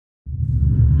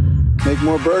make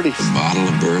more birdies. A bottle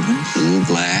of bourbon, a little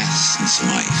glass, and some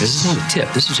ice. This is not a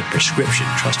tip. This is a prescription.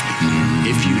 Trust me.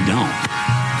 If you don't,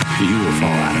 you will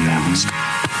fall out of balance.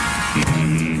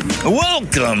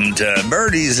 Welcome to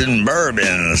Birdies and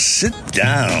Bourbon. Sit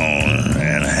down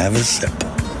and have a sip.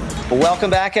 Welcome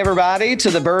back, everybody,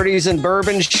 to the Birdies and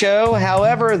Bourbon Show.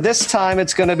 However, this time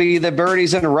it's going to be the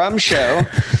Birdies and Rum Show.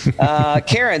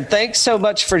 Karen, thanks so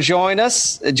much for joining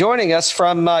us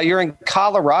from you're in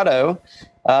Colorado.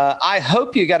 I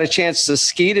hope you got a chance to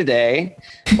ski today,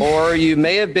 or you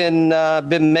may have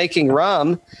been making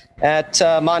rum at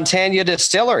Montanya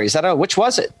Distilleries. I don't know, which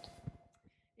was it?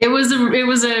 It was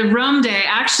a rum day.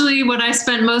 Actually, what I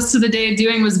spent most of the day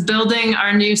doing was building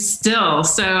our new still.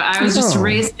 So I was just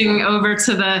racing over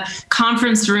to the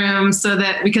conference room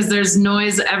because there's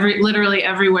noise literally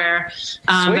everywhere.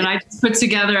 But I just put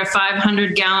together a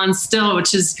 500-gallon still,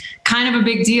 which is kind of a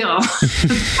big deal.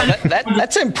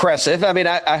 That's impressive. I mean,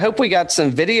 I hope we got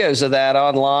some videos of that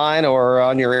online or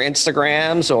on your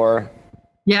Instagrams or.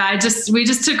 Yeah, we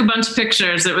just took a bunch of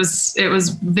pictures. It was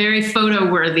very photo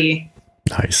worthy.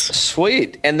 Nice.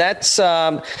 Sweet. And that's,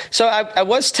 so I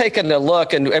was taking a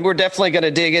look and we're definitely going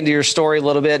to dig into your story a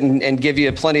little bit and give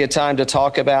you plenty of time to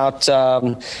talk about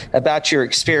your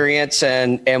experience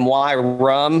and why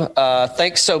rum.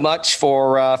 Thanks so much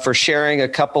for sharing a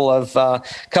couple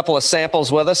of samples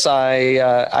with us.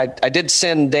 I did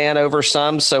send Dan over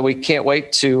some, so we can't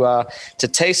wait to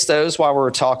taste those while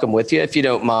we're talking with you, if you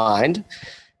don't mind.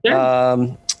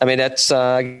 Sure. I mean, I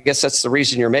guess that's the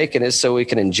reason you're making it, so we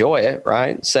can enjoy it,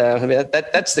 right? So I mean,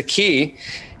 that's the key.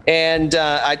 And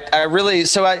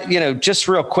just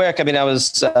real quick, I mean, I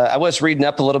was reading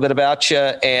up a little bit about you,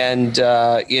 and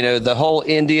the whole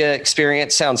India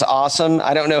experience sounds awesome.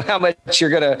 I don't know how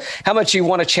much you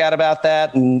want to chat about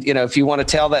that, and if you want to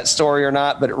tell that story or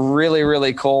not, but really,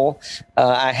 really cool.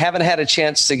 I haven't had a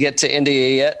chance to get to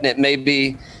India yet, and it may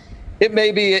be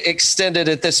extended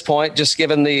at this point, just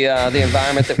given the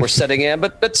environment that we're sitting in.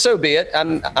 But so be it.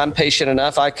 I'm patient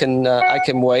enough. I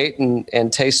can wait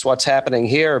and taste what's happening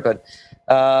here. But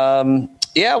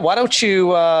why don't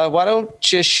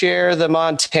you share the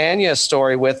Montanya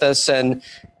story with us? And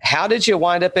how did you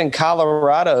wind up in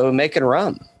Colorado making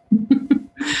rum?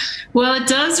 Well, it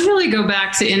does really go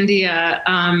back to India.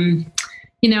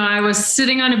 I was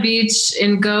sitting on a beach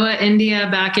in Goa, India,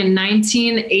 back in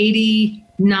 1989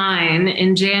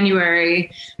 in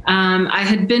January. I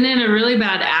had been in a really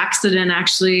bad accident,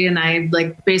 actually, and I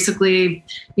basically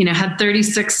had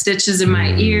 36 stitches in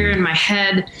my ear and my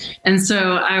head, and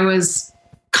so I was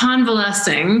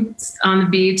convalescing on the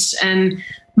beach, and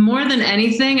more than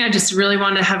anything, I just really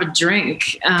wanted to have a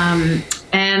drink,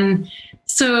 and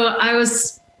so I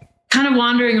was kind of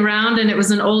wandering around, and it was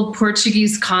an old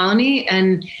Portuguese colony,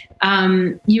 and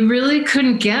you really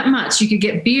couldn't get much. You could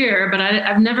get beer, but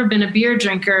I've never been a beer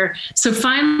drinker. So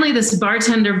finally, this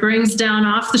bartender brings down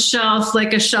off the shelf,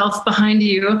 like a shelf behind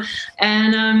you,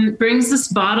 and brings this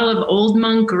bottle of Old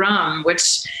Monk rum,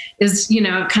 which is,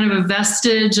 kind of a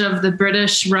vestige of the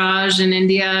British Raj in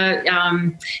India,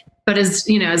 but is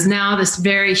now this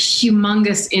very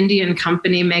humongous Indian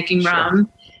company making rum.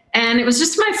 And it was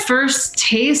just my first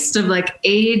taste of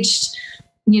aged,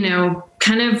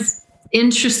 kind of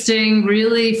interesting,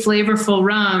 really flavorful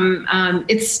rum.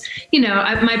 It's,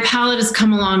 my palate has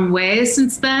come a long way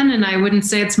since then, and I wouldn't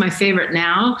say it's my favorite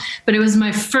now, but it was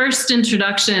my first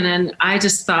introduction, and I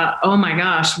just thought, oh my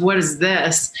gosh, what is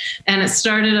this? And it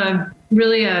started a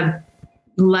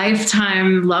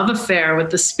lifetime love affair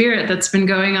with the spirit that's been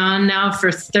going on now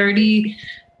for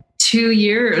 32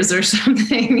 years or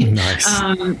something. Nice.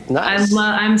 Nice.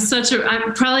 I'm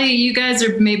probably, you guys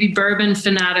are maybe bourbon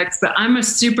fanatics, but I'm a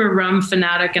super rum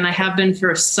fanatic, and I have been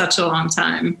for such a long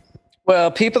time.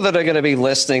 Well, people that are going to be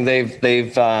listening, they've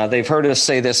heard us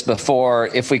say this before.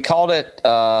 If we called it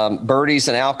Birdies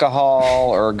and Alcohol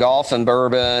or Golf and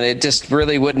Bourbon, it just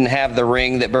really wouldn't have the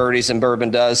ring that Birdies and Bourbon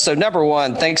does. So, number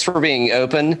one, thanks for being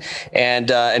open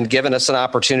and giving us an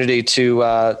opportunity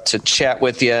to chat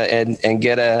with you and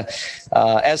get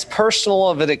as personal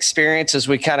of an experience as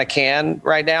we kind of can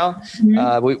right now.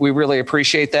 Mm-hmm. We really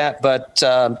appreciate that. But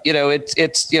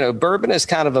it's bourbon is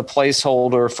kind of a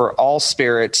placeholder for all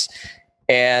spirits.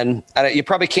 And you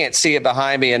probably can't see it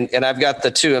behind me. And I've got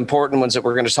the two important ones that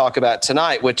we're going to talk about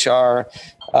tonight, which are,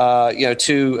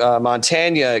 two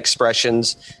Montanya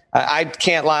expressions. I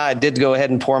can't lie. I did go ahead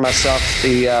and pour myself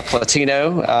the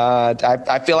Platino.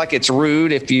 I feel like it's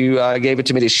rude if you gave it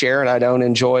to me to share, and I don't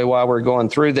enjoy while we're going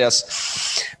through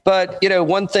this. But,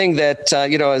 one thing that,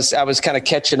 as I was kind of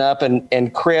catching up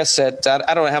and Chris, I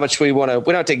don't know how much we don't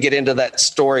have to get into that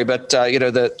story, but,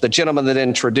 the gentleman that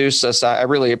introduced us, I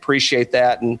really appreciate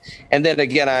that. And then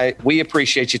again, we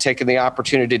appreciate you taking the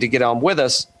opportunity to get on with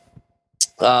us.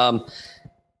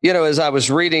 As I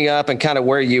was reading up and kind of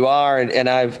where you are, and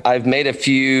I've made a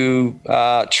few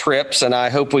trips, and I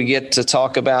hope we get to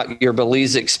talk about your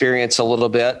Belize experience a little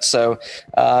bit. So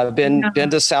I've been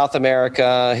to South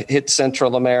America, hit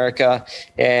Central America,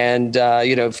 and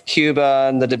Cuba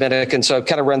and the Dominican. So I've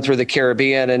kind of run through the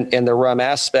Caribbean and the rum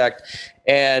aspect.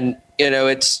 And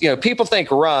it's people think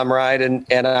rum, right? And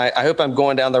I hope I'm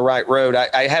going down the right road.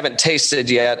 I haven't tasted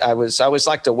yet. I always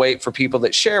like to wait for people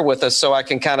that share with us so I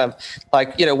can kind of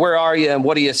where are you and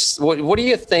what are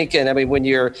you thinking? I mean, when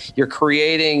you're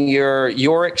creating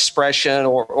your expression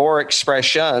or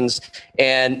expressions,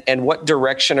 and what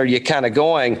direction are you kind of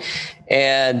going?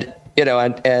 And I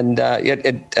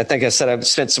think I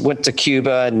said went to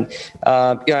Cuba, and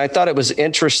I thought it was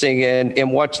interesting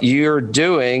in what you're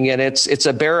doing, and it's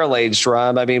a barrel aged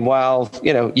rum. I mean, while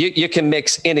you can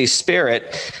mix any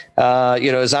spirit,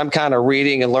 as I'm kind of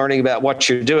reading and learning about what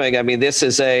you're doing, I mean, this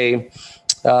is a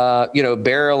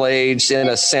barrel aged in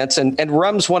a sense, and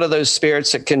rum's one of those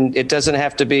spirits that it doesn't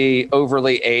have to be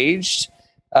overly aged.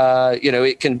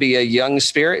 It can be a young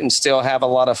spirit and still have a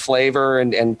lot of flavor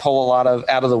and pull a lot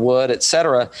out of the wood, et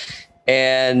cetera.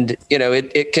 And,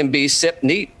 it can be sipped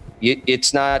neat.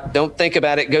 It's not, don't think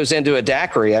about it goes into a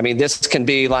daiquiri. I mean, this can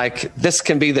be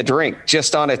the drink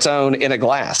just on its own in a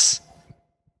glass.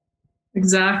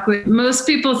 Exactly. Most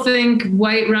people think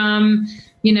white rum,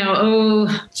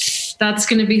 that's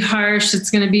going to be harsh. It's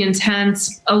going to be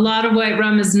intense. A lot of white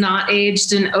rum is not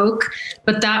aged in oak,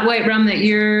 but that white rum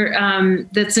that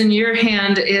that's in your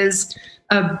hand is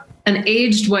an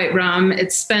aged white rum.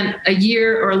 It's spent a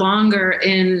year or longer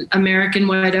in American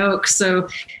white oak. So,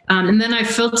 and then I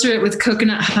filter it with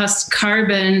coconut husk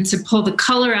carbon to pull the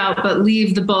color out, but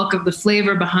leave the bulk of the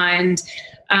flavor behind.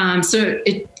 So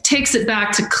it takes it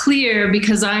back to clear,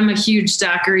 because I'm a huge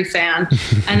daiquiri fan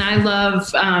and I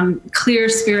love clear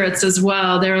spirits as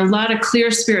well. There are a lot of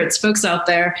clear spirits folks out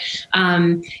there,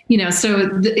 so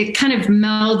it kind of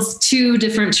melds two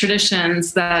different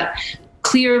traditions, that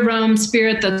clear rum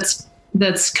spirit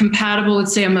that's compatible with,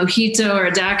 say, a mojito or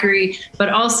a daiquiri, but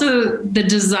also the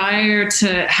desire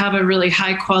to have a really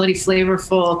high quality,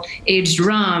 flavorful aged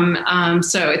rum.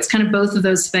 So it's kind of both of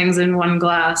those things in one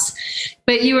glass.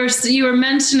 But you were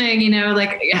mentioning,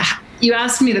 you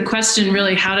asked me the question,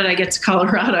 really, how did I get to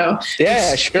Colorado?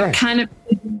 Yeah, sure.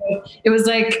 It was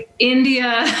like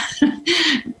India,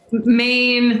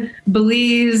 Maine,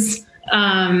 Belize,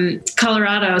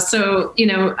 Colorado. So,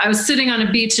 I was sitting on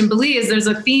a beach in Belize. There's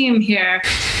a theme here,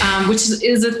 which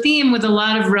is a theme with a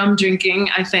lot of rum drinking,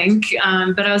 I think.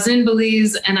 But I was in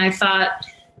Belize and I thought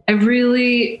I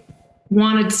really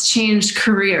wanted to change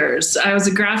careers. I was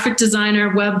a graphic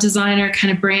designer, web designer,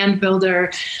 kind of brand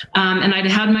builder. And I'd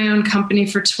had my own company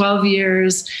for 12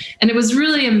 years and it was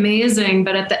really amazing.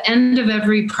 But at the end of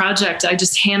every project, I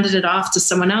just handed it off to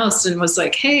someone else and was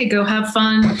like, hey, go have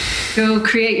fun, go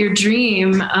create your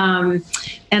dream.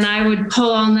 And I would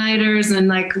pull all-nighters and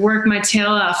work my tail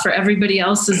off for everybody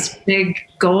else's big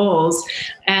goals.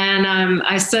 And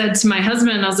I said to my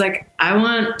husband, I was like, I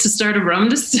want to start a rum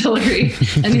distillery.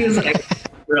 And he was like,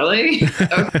 really?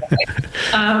 Okay.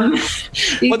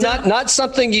 Well, not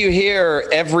something you hear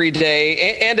every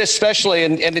day, and especially,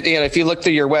 and if you look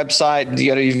through your website,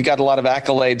 you've got a lot of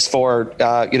accolades for,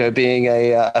 being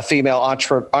a female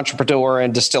entrepreneur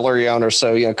and distillery owner.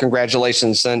 So,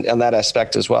 congratulations on that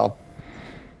aspect as well.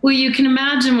 Well, you can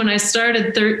imagine when I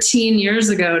started 13 years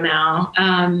ago now,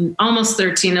 almost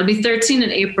 13, it'll be 13 in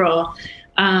April.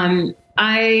 There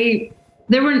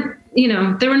were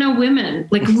no women,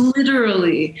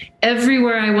 literally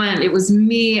everywhere I went, it was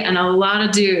me and a lot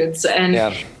of dudes. And,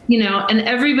 and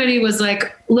everybody was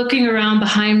looking around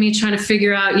behind me, trying to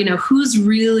figure out, who's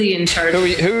really in charge.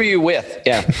 Who are you with?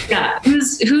 Yeah. Yeah.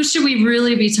 Who should we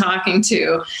really be talking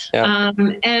to? Yeah.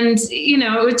 And,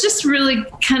 it just really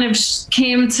kind of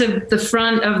came to the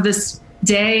front of this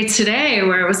day today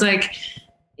where it was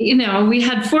we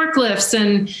had forklifts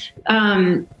and,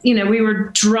 we were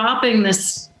dropping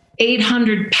this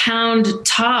 800-pound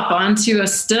top onto a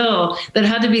still that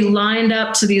had to be lined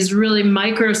up to these really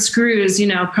micro screws,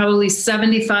 probably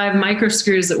 75 micro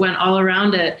screws that went all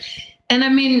around it. And I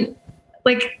mean,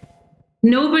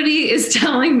 nobody is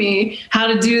telling me how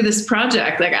to do this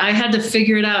project. Like I had to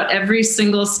figure it out every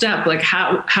single step. Like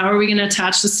how are we going to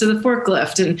attach this to the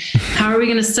forklift, and how are we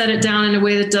going to set it down in a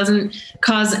way that doesn't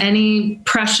cause any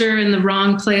pressure in the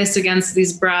wrong place against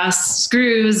these brass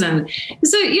screws? And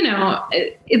so,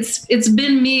 it's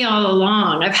been me all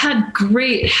along. I've had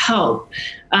great help.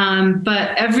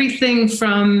 But everything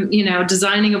from,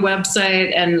 designing a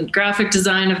website and graphic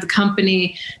design of the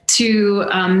company to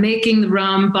making the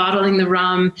rum, bottling the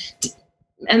rum,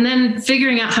 and then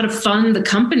figuring out how to fund the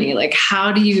company. Like,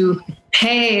 how do you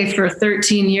pay for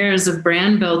 13 years of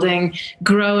brand building,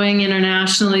 growing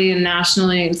internationally and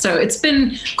nationally? And so it's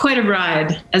been quite a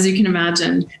ride, as you can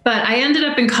imagine. But I ended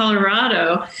up in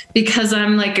Colorado because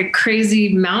I'm like a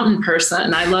crazy mountain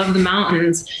person. I love the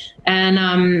mountains.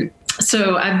 And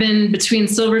so I've been between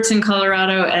Silverton,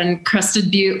 Colorado and Crested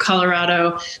Butte,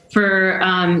 Colorado for,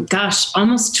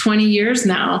 almost 20 years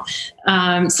now.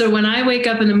 So when I wake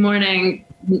up in the morning,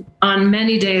 on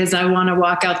many days, I want to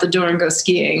walk out the door and go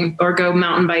skiing or go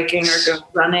mountain biking or go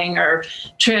running or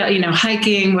trail,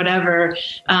 hiking, whatever.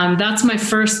 That's my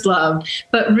first love.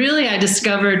 But really, I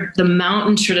discovered the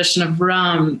mountain tradition of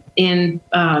rum in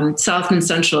South and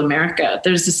Central America.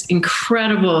 There's this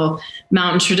incredible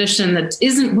mountain tradition that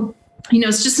isn't,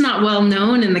 it's just not well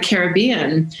known in the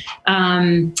Caribbean.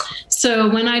 So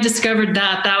when I discovered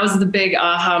that was the big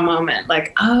aha moment.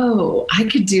 Like, oh, I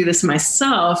could do this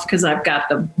myself because I've got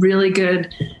the really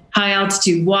good high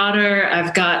altitude water.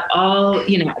 I've got all,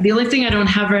 the only thing I don't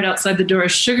have right outside the door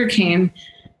is sugarcane,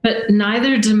 but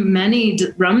neither do many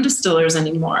rum distillers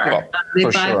anymore. Well, they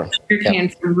buy sugarcane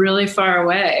from really far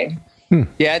away.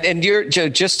 Yeah. And Joe,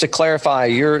 just to clarify,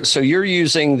 you're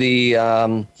using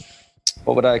the,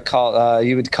 what would I call?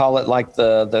 You would call it like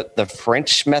the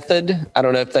French method. I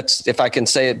don't know if I can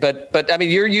say it, but I mean,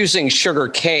 you're using sugar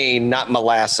cane, not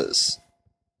molasses.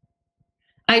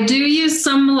 I do use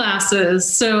some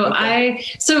molasses. So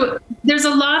there's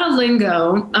a lot of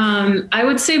lingo. I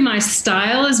would say my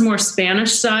style is more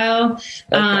Spanish style,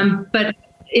 but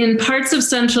in parts of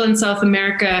Central and South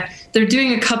America, they're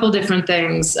doing a couple different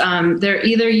things. They're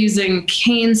either using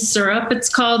cane syrup, it's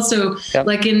called. So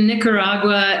like in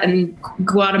Nicaragua and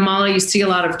Guatemala, you see a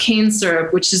lot of cane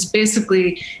syrup, which is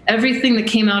basically everything that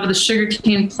came out of the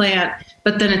sugarcane plant,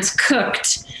 but then it's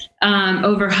cooked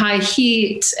over high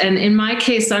heat. And in my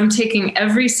case, I'm taking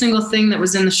every single thing that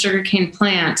was in the sugarcane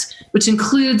plant, which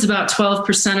includes about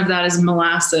 12% of that is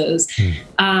molasses,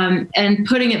 and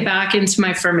putting it back into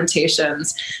my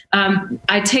fermentations.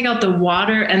 I take out the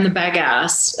water and the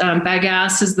bagasse.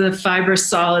 Bagasse is the fibrous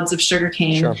solids of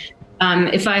sugarcane. Sure.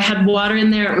 If I had water in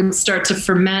there, it would start to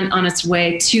ferment on its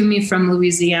way to me from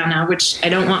Louisiana, which I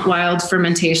don't want wild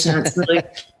fermentation. It's really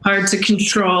hard to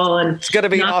control. And it's going to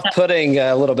be off-putting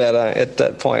a little bit at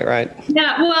that point, right?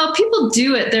 Yeah, well, people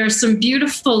do it. There's some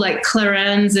beautiful like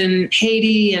Clarens in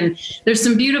Haiti, and there's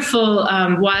some beautiful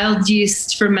wild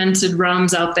yeast fermented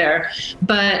rums out there.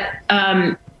 But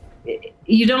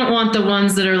you don't want the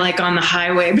ones that are like on the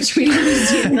highway between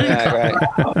Louisiana and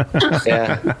Colorado.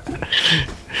 Yeah.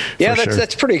 Yeah,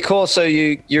 that's pretty cool. So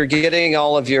you're getting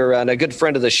all of your a good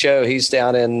friend of the show. He's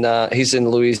down in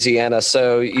Louisiana.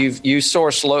 So you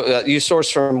source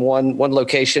from one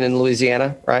location in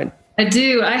Louisiana, right? I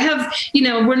do. I have,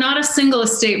 we're not a single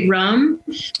estate rum,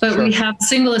 but we have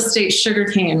single estate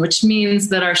sugarcane, which means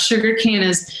that our sugarcane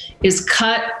is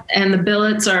cut and the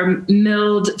billets are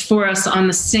milled for us on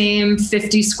the same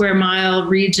 50 square mile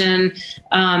region,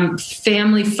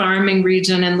 family farming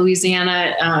region in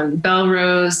Louisiana,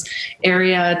 Belrose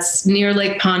area. It's near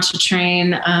Lake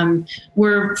Pontchartrain.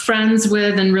 We're friends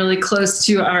with and really close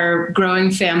to our growing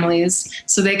families.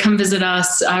 So they come visit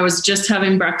us. I was just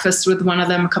having breakfast with one of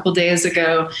them a couple days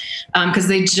ago because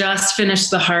they just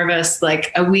finished the harvest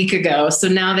like a week ago. So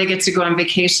now they get to go on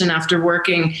vacation after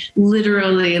working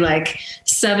literally like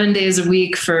 7 days a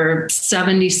week for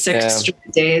 76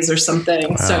 straight days or something.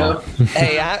 Wow. So,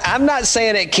 hey, I'm not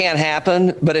saying it can't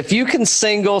happen, but if you can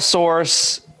single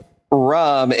source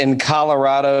rum in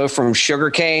Colorado from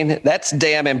sugarcane, that's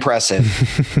damn impressive.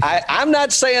 I'm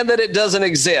not saying that it doesn't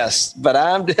exist, but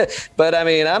I'm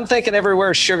thinking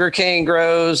everywhere sugarcane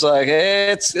grows, like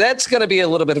that's going to be a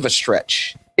little bit of a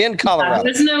stretch in Colorado.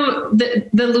 There's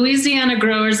the Louisiana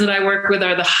growers that I work with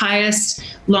are the highest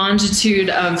longitude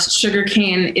of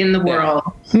sugarcane in the world,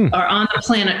 or on the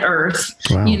planet Earth.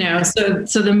 Wow.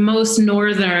 So the most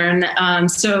northern.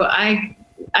 So I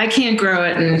can't grow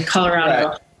it in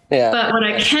Colorado. Right. Yeah. But what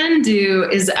I can do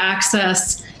is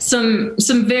access some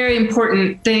very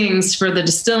important things for the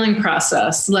distilling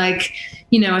process. Like,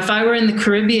 if I were in the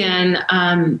Caribbean,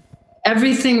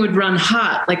 everything would run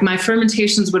hot. Like my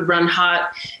fermentations would run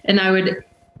hot, and I would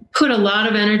put a lot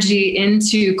of energy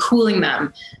into cooling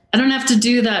them. I don't have to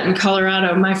do that in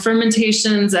Colorado. My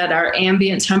fermentations at our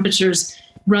ambient temperatures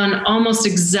run almost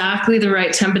exactly the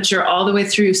right temperature all the way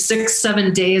through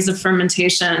 6-7 days of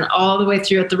fermentation, all the way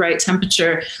through at the right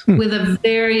temperature, with a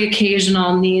very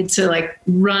occasional need to like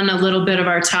run a little bit of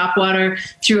our tap water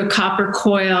through a copper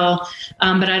coil.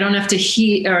 But I don't have to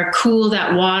heat or cool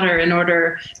that water in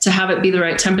order to have it be the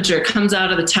right temperature. It comes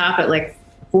out of the tap at like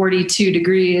 42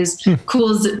 degrees,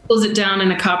 cools it down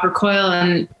in a copper coil.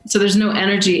 And so there's no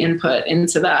energy input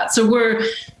into that. So we're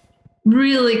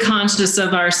really conscious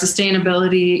of our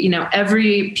sustainability. You know,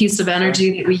 every piece of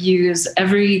energy that we use,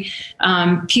 every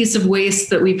piece of waste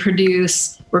that we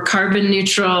produce, we're carbon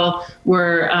neutral,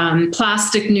 we're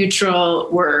plastic neutral,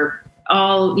 we're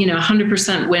all,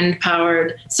 100% wind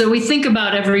powered. So we think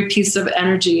about every piece of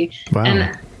energy. Wow.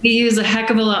 And we use a heck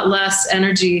of a lot less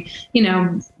energy.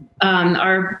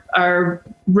 Our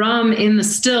rum in the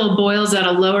still boils at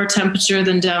a lower temperature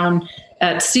than down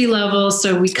at sea level.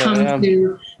 So we come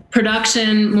to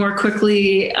production more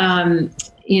quickly. I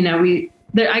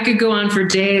could go on for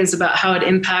days about how it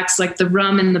impacts like the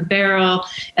rum in the barrel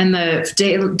and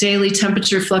the daily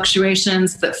temperature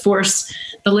fluctuations that force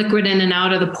the liquid in and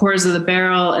out of the pores of the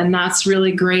barrel. And that's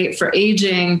really great for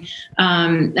aging.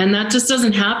 And that just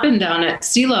doesn't happen down at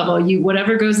sea level.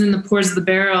 Whatever goes in the pores of the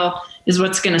barrel is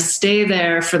what's going to stay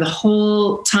there for the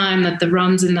whole time that the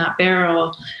rum's in that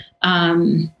barrel.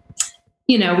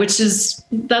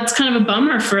 That's kind of a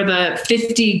bummer for the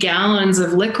 50 gallons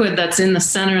of liquid that's in the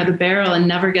center of the barrel and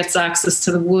never gets access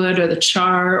to the wood or the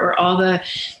char or all the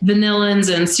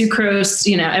vanillins and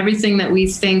sucrose, everything that we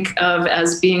think of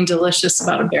as being delicious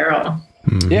about a barrel.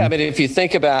 Mm-hmm. Yeah, I mean, if you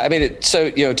think about,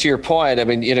 to your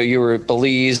point, you were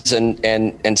Belize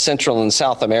and Central and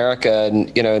South America,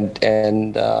 and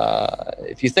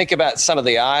if you think about some of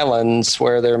the islands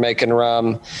where they're making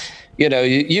rum,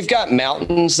 you've got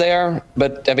mountains there,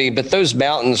 but those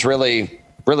mountains really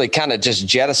kind of just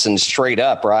jettison straight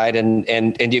up, right?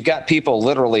 And you've got people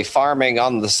literally farming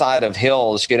on the side of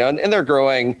hills, and they're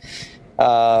growing,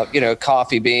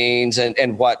 coffee beans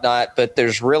and whatnot, but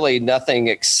there's really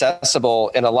nothing accessible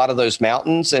in a lot of those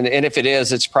mountains. And if it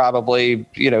is, it's probably,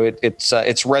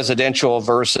 it's residential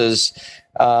versus,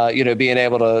 being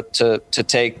able to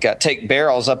take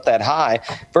barrels up that high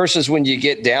versus when you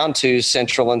get down to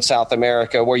Central and South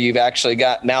America, where you've actually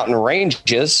got mountain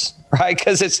ranges, right?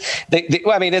 Because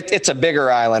it's a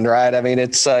bigger island, right?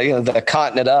 It's the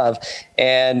continent of,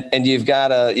 and you've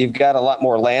got a lot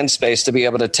more land space to be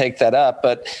able to take that up.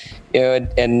 But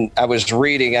and I was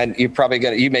reading, and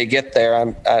you may get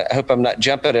there. I hope I'm not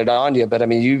jumping it on you, but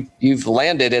you've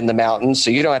landed in the mountains,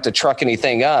 so you don't have to truck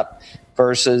anything up.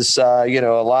 Versus, a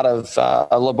lot of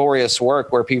laborious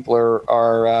work where people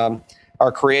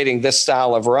are creating this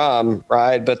style of rum,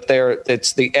 right? But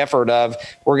it's the effort of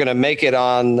we're going to make it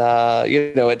on,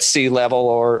 at sea level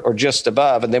or just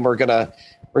above, and then we're gonna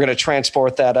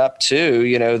transport that up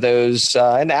to those.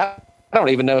 And I don't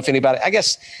even know if anybody. I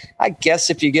guess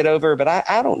if you get over, but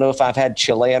I don't know if I've had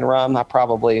Chilean rum. I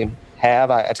probably have.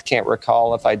 I can't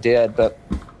recall if I did, but.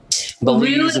 Well,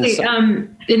 really,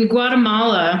 in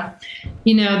Guatemala,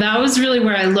 that was really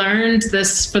where I learned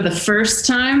this for the first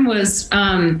time was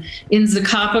in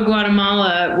Zacapa,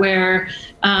 Guatemala, where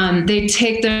they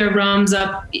take their rums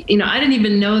up. I didn't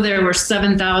even know there were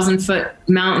 7,000-foot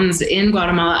mountains in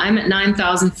Guatemala. I'm at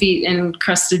 9,000 feet in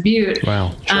Crested Butte.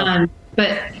 Wow. Sure.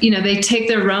 But, they take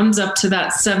their rums up to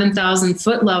that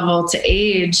 7,000-foot level to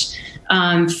age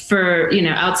for,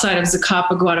 outside of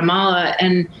Zacapa, Guatemala.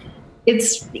 And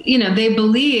it's, they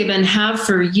believe and have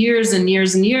for years and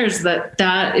years and years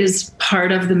that is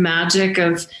part of the magic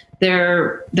of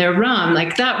their rum.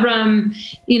 Like that rum,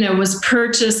 was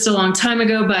purchased a long time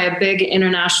ago by a big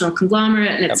international conglomerate,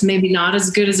 and it's maybe not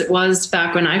as good as it was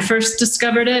back when I first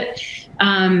discovered it.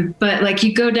 But like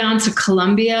you go down to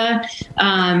Colombia,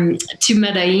 to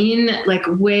Medellin, like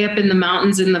way up in the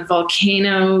mountains in the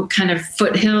volcano kind of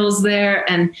foothills there.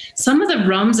 And some of the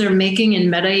rums they're making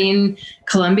in Medellin,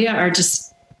 Colombia are just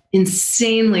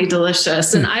insanely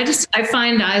delicious. And I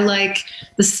find I like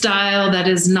the style that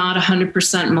is not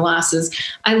 100% molasses.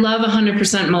 I love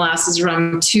 100% molasses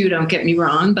rum too, don't get me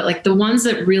wrong. But like the ones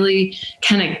that really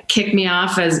kind of kick me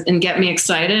off and get me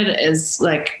excited is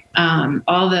like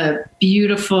all the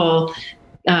beautiful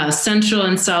Central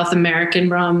and South American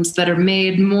rums that are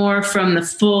made more from the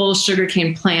full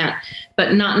sugarcane plant,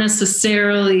 but not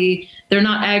necessarily, they're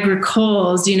not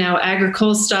agricoles.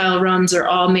 Agricole style rums are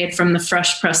all made from the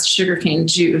fresh pressed sugarcane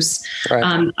juice.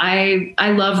 Right.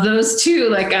 I love those too.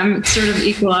 Like, I'm sort of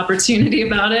equal opportunity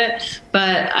about it,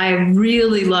 but I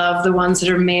really love the ones that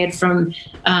are made from,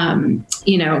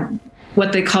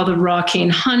 what they call the raw cane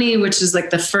honey, which is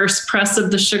like the first press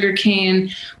of the sugarcane,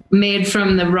 made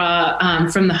from the raw,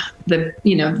 from the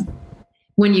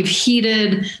when you've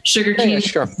heated sugarcane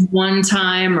one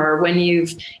time, or when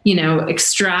you've,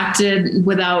 extracted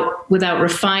without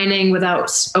refining, without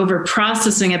over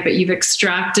processing it, but you've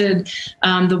extracted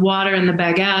the water and the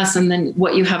bagasse, and then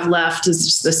what you have left is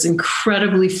just this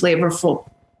incredibly flavorful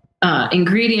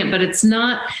ingredient. But it's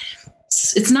not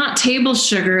table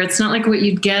sugar. It's not like what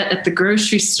you'd get at the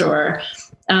grocery store.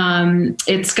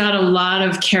 It's got a lot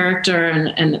of character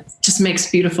and it just makes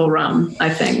beautiful rum, I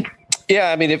think.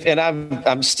 Yeah, I mean,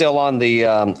 I'm still on the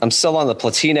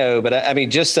Platino, but I mean,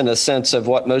 just in a sense of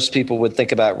what most people would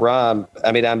think about rum.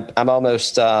 I mean, I'm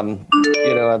almost, I'm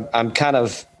kind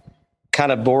of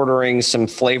bordering some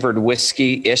flavored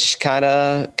whiskey-ish kind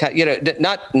of,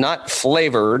 not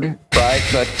flavored, right,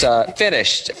 but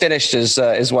finished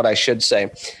is what I should say.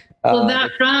 Well,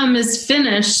 that rum is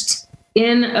finished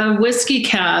in a whiskey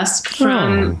cask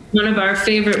from one of our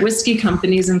favorite whiskey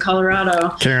companies in Colorado.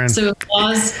 Karen. So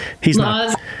he's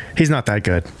not that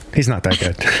good. He's not that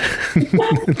good.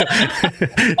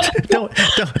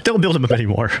 don't build him up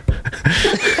anymore.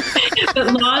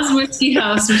 But Law's Whiskey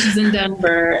House, which is in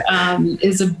Denver,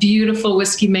 is a beautiful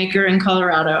whiskey maker in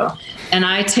Colorado. And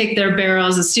I take their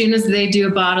barrels as soon as they do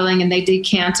a bottling and they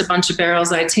decant a bunch of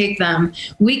barrels. I take them.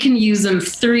 We can use them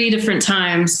 3 different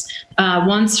times.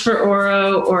 Once for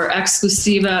Oro or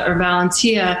Exclusiva or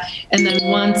Valentia, and then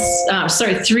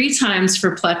 3 times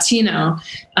for Platino.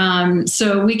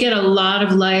 So we get a lot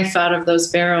of life out of those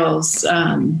barrels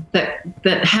that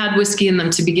had whiskey in them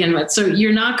to begin with. So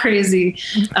you're not crazy.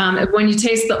 When you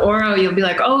taste the Oro, you'll be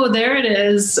like, oh, there it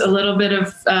is, a little bit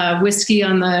of whiskey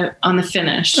on the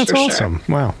finish. That's awesome.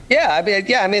 Sure. Wow. Yeah,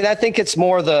 I mean, I think it's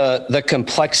more the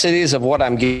complexities of what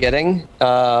I'm getting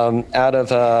out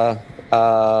of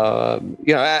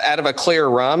out of a clear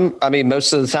rum. I mean,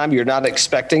 most of the time you're not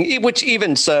expecting, which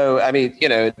even so, I mean,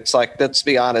 it's like, let's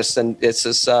be honest. And it's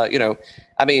this,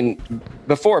 I mean,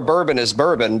 before bourbon is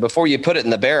bourbon, before you put it in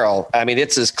the barrel, I mean,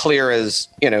 it's as clear as,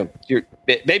 you're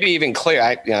maybe even clear.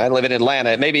 I live in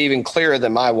Atlanta, it may be even clearer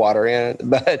than my water,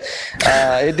 but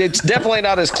it's definitely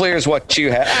not as clear as what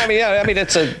you have. I mean,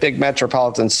 it's a big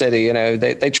metropolitan city,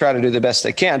 they try to do the best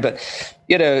they can, but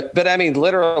I mean,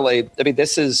 literally, I mean,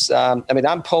 this is, I'm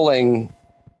pulling,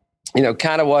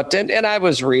 kind of what, and I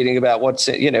was reading about what's,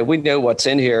 we know what's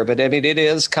in here, but I mean, it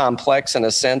is complex in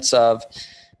a sense of,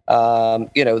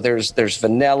 there's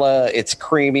vanilla, it's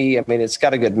creamy. I mean, it's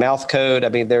got a good mouth coat. I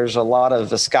mean, there's a lot of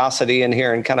viscosity in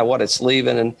here and kind of what it's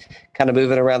leaving and kind of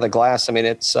moving around the glass. I mean,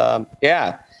 it's,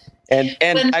 yeah.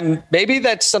 And maybe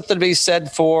that's something to be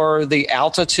said for the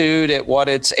altitude at what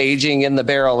it's aging in the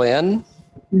barrel in.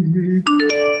 Mm-hmm.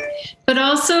 But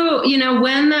also,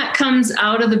 when that comes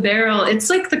out of the barrel, it's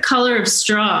like the color of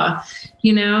straw.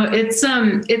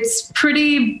 It's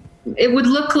pretty. It would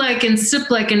look like and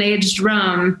sip like an aged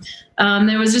rum.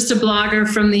 There was just a blogger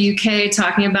from the UK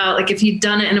talking about, like, if he'd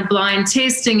done it in a blind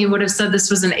tasting, he would have said this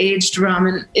was an aged rum,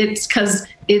 and it's because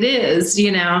it is,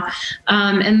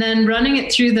 And then running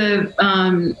it through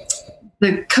the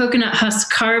coconut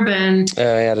husk carbon. Oh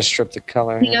yeah, to strip the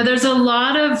color. There's a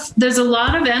lot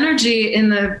of energy in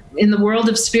the world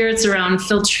of spirits around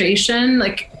filtration.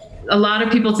 Like, a lot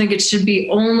of people think it should be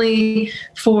only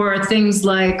for things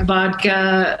like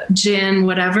vodka, gin,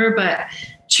 whatever. But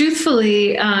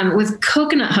truthfully, with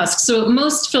coconut husks, so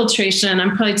most filtration,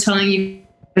 I'm probably telling you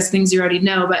things you already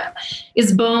know, but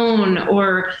is bone,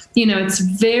 or, it's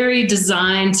very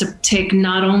designed to take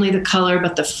not only the color,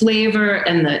 but the flavor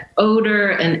and the odor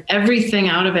and everything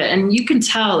out of it. And you can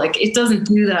tell, like, it doesn't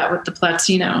do that with the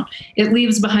Platino. It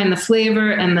leaves behind the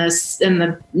flavor and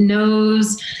the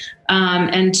nose,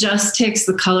 and just takes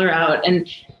the color out. And,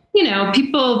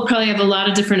 people probably have a lot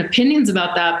of different opinions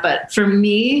about that. But for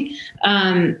me,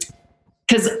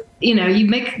 because,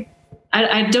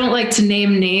 I don't like to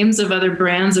name names of other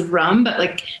brands of rum, but,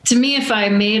 like, to me, if I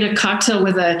made a cocktail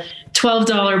with a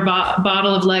 $12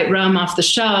 bottle of light rum off the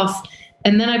shelf,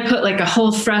 and then I put like a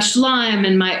whole fresh lime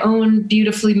and my own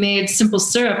beautifully made simple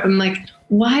syrup, I'm like,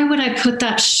 why would I put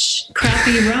that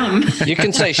crappy rum? You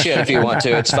can say shit if you want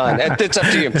to. It's fine. It's up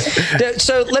to you.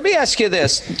 So let me ask you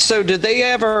this. So did they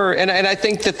ever, and I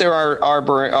think that there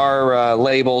are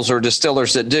labels or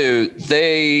distillers that do,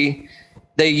 they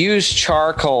they use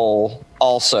charcoal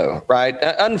also, right?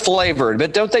 Unflavored,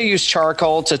 but don't they use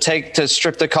charcoal to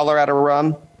strip the color out of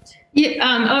rum?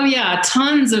 Yeah. Oh, yeah.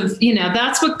 Tons of,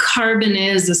 that's what carbon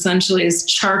is essentially, is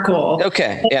charcoal.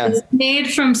 Okay. Yeah. It's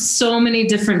made from so many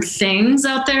different things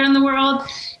out there in the world.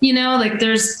 Like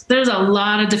there's a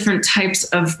lot of different types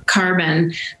of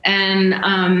carbon,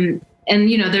 and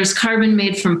there's carbon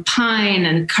made from pine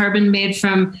and carbon made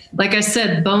from, like I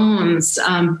said, bones.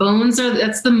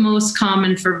 That's the most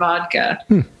common for vodka.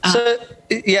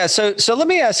 So let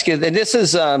me ask you, and this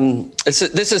is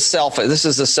selfish. This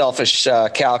is a selfish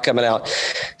Cal coming out.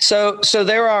 So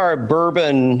there are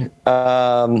bourbon,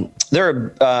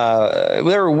 there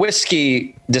are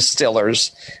whiskey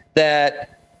distillers that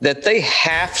they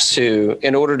have to,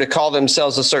 in order to call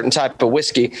themselves a certain type of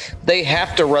whiskey, they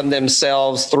have to run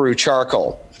themselves through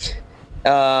charcoal.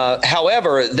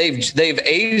 However, they've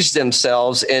aged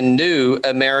themselves in new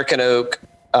American oak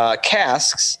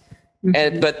casks.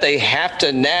 But they have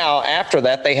to now, after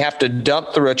that, they have to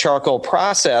dump through a charcoal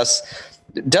process.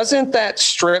 Doesn't that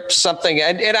strip something?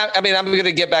 And I'm going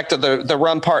to get back to the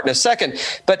rum part in a second,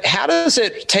 but how does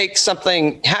it take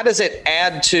something, how does it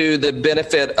add to the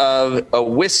benefit of a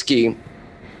whiskey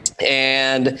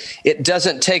and it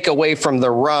doesn't take away from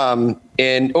the rum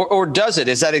or does it?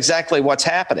 Is that exactly what's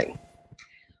happening?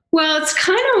 Well, it's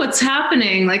kind of what's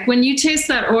happening. Like when you taste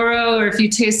that Oro, or if you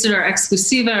tasted our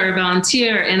Exclusiva or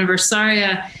Valentia or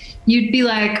Anniversaria, you'd be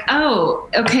like, oh,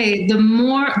 okay, the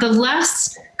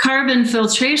less carbon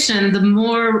filtration, the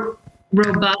more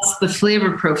robust the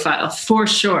flavor profile, for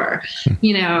sure.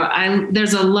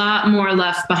 There's a lot more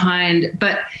left behind.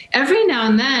 But every now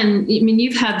and then,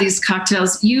 you've had these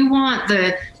cocktails, you want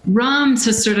the rum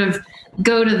to sort of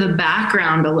go to the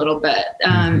background a little bit.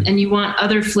 And you want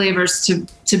other flavors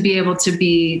to be able to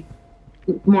be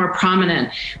more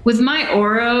prominent. With my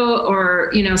Oro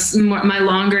or, my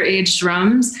longer aged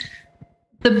rums,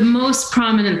 the most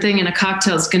prominent thing in a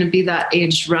cocktail is going to be that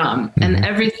aged rum, and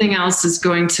everything else is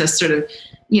going to sort of,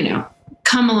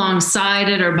 come alongside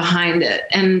it or behind it.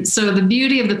 And so the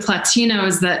beauty of the Platino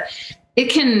is that it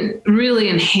can really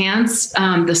enhance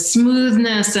the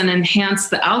smoothness and enhance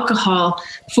the alcohol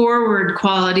forward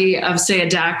quality of, say, a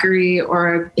daiquiri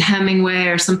or a Hemingway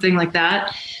or something like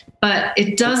that. But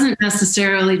it doesn't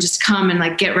necessarily just come and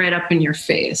like get right up in your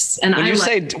face. And when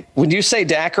you say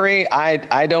daiquiri,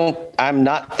 I'm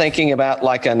not thinking about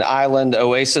like an island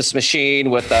Oasis machine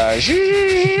with a.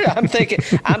 I'm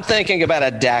thinking about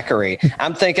a daiquiri.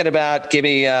 I'm thinking about give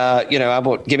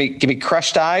me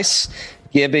crushed ice.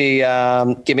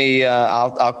 I'll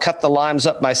cut the limes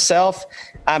up myself.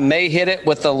 I may hit it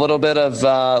with a little bit of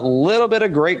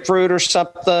grapefruit or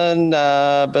something.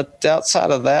 But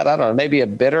outside of that, I don't know, maybe a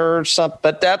bitter or something.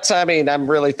 But I'm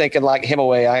really thinking like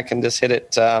Hemingway. I can just hit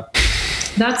it.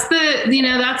 That's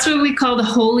what we call the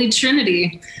Holy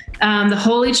Trinity. The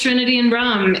Holy Trinity in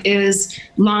rum is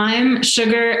lime,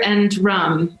 sugar, and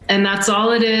rum. And that's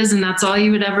all it is. And that's all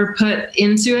you would ever put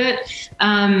into it.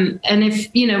 And if,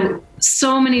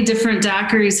 so many different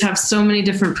daiquiris have so many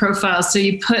different profiles. So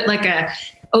you put like a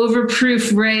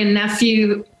overproof Wray and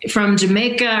Nephew from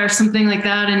Jamaica or something like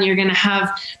that, and you're going to have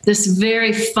this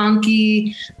very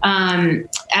funky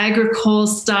agricole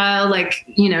style, like,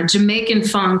 Jamaican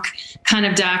funk kind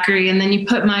of daiquiri. And then you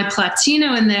put my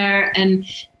Platino in there, and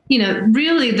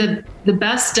really the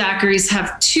best daiquiris have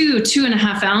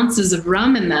 2.5 ounces of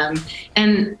rum in them,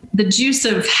 and the juice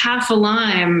of half a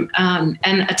lime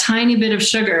and a tiny bit of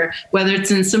sugar, whether it's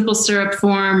in simple syrup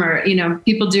form or,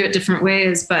 people do it different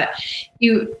ways, but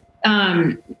you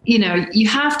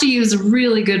have to use a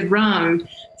really good rum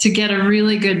to get a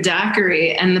really good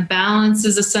daiquiri, and the balance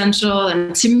is essential.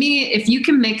 And to me, if you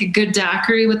can make a good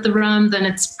daiquiri with the rum, then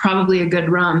it's probably a good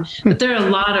rum. But there are a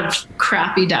lot of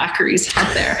crappy daiquiris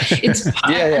out there. It's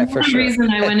for sure. The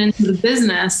reason I went into the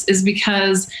business is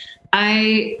because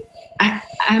I'm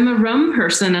a rum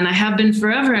person, and I have been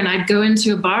forever. And I'd go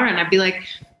into a bar and I'd be like,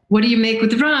 what do you make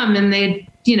with rum? And they'd,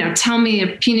 tell me a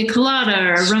pina colada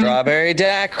or a rum. Strawberry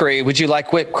daiquiri. Would you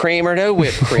like whipped cream or no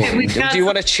whipped cream? Do you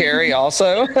want a cherry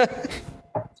also?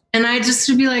 And I just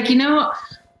would be like,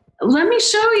 let me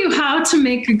show you how to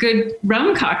make a good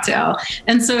rum cocktail.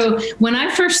 And so when I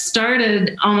first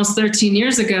started almost 13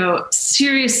 years ago,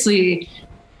 seriously,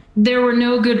 there were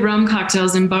no good rum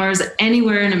cocktails in bars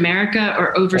anywhere in America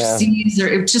or overseas, or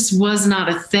it just was not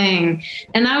a thing.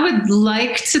 And I would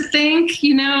like to think,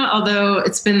 although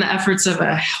it's been the efforts of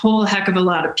a whole heck of a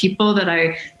lot of people that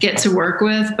I get to work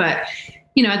with, but,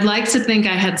 I'd like to think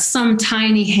I had some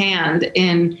tiny hand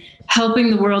in helping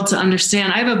the world to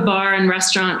understand. I have a bar and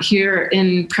restaurant here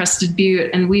in Crested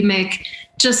Butte, and we make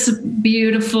just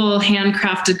beautiful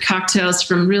handcrafted cocktails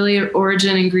from really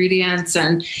origin ingredients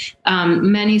and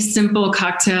many simple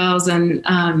cocktails. And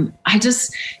I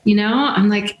just, I'm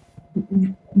like,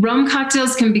 rum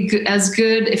cocktails can be as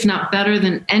good, if not better,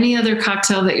 than any other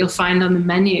cocktail that you'll find on the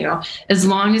menu, as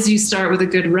long as you start with a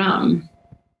good rum.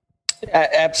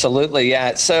 Absolutely,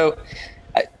 yeah. So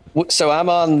I'm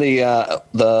on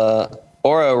the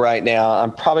Oro right now.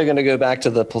 I'm probably going to go back to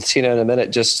the Platino in a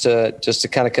minute just to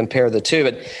kind of compare the two.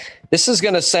 But this is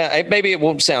going to sound, maybe it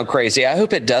won't sound crazy. I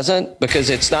hope it doesn't,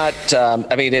 because it's not.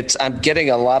 I'm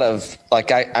getting a lot of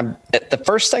the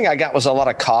first thing I got was a lot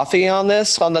of coffee on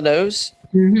the nose.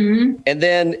 Mm-hmm. And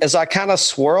then as I kind of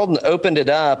swirled and opened it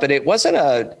up, and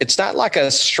it's not like a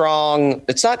strong,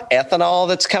 it's not ethanol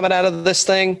that's coming out of this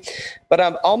thing, but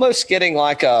I'm almost getting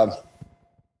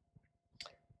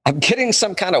I'm getting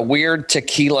some kind of weird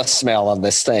tequila smell on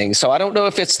this thing. So I don't know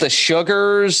if it's the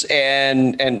sugars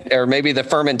or maybe the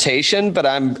fermentation, but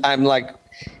I'm like,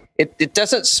 it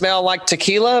doesn't smell like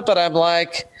tequila, but I'm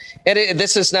like,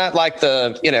 this is not like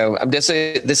this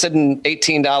isn't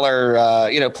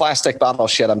 $18, plastic bottle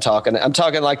shit. I'm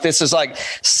talking like, this is like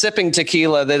sipping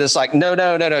tequila that is like, no.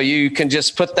 You can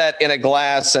just put that in a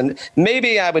glass, and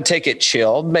maybe I would take it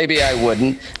chilled. Maybe I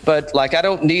wouldn't, but like, I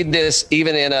don't need this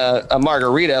even in a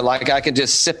margarita. Like, I could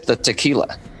just sip the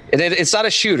tequila, and it's not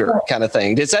a shooter kind of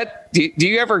thing. Do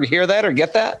you ever hear that or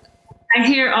get that? I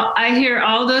hear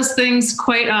all those things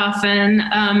quite often.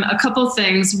 A couple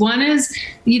things. One is,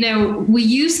 we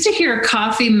used to hear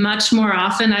coffee much more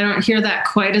often. I don't hear that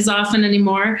quite as often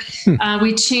anymore.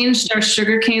 We changed our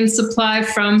sugarcane supply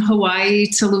from Hawaii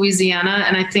to Louisiana.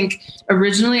 And I think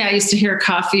originally I used to hear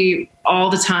coffee all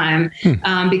the time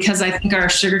because I think our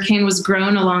sugarcane was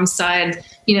grown alongside,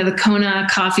 the Kona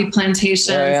coffee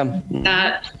plantations.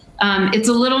 It's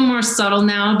a little more subtle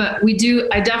now, but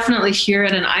I definitely hear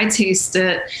it and I taste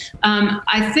it.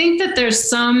 I think that there's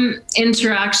some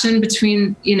interaction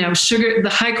between, sugar, the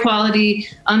high quality,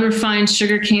 unrefined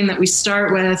sugar cane that we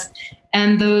start with,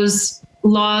 and those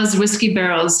Laws whiskey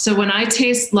barrels. So when I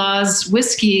taste Laws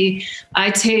whiskey, I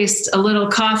taste a little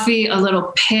coffee, a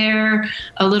little pear,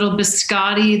 a little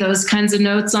biscotti, those kinds of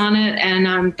notes on it.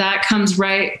 And that comes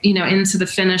right, into the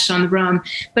finish on the rum.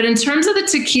 But in terms of the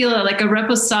tequila, like a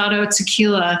reposado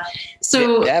tequila.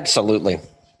 So yeah, absolutely.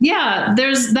 Yeah,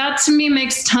 that to me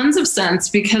makes tons of sense,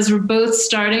 because we're both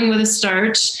starting with a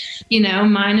starch.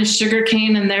 Mine is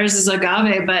sugarcane and theirs is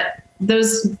agave, but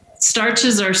those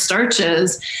starches are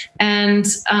starches, and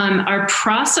our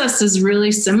process is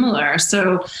really similar.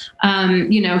 So,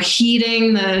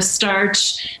 heating the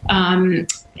starch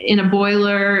in a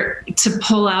boiler to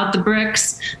pull out the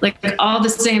bricks, like all the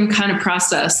same kind of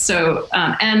process. So,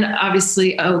 and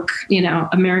obviously oak,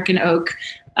 American oak.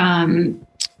 From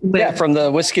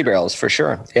the whiskey barrels for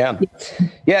sure. Yeah.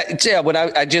 When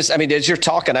as you're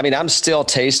talking, I'm still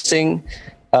tasting,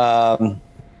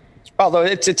 although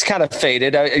it's kind of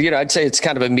faded, I'd say it's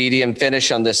kind of a medium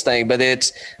finish on this thing, but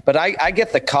I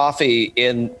get the coffee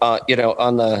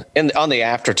on the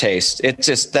aftertaste. It's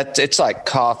just it's like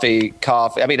coffee.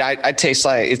 I taste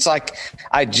like, it's like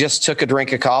I just took a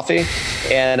drink of coffee,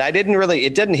 and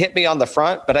it didn't hit me on the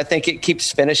front, but I think it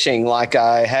keeps finishing like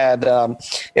I had.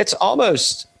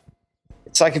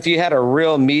 It's like if you had a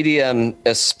real medium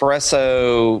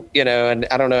espresso, and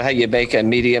I don't know how you make a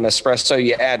medium espresso.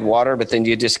 You add water, but then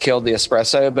you just killed the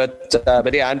espresso.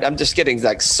 But yeah, I'm just getting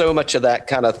like so much of that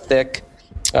kind of thick,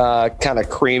 kind of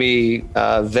creamy,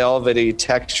 velvety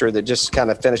texture that just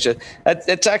kind of finishes.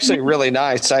 It's actually really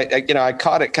nice. I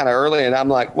caught it kind of early, and I'm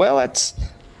like, well, it's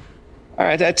all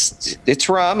right. It's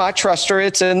rum. I trust her.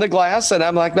 It's in the glass, and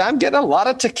I'm like, I'm getting a lot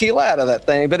of tequila out of that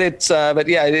thing. But it's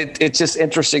just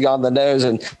interesting on the nose.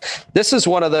 And this is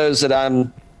one of those that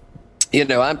I'm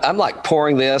like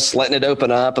pouring this, letting it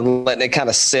open up, and letting it kind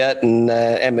of sit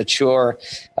and mature.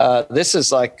 This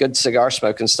is like good cigar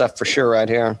smoking stuff for sure, right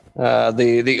here.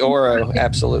 The Oro,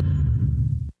 absolutely.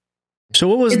 So,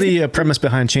 what was the premise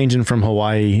behind changing from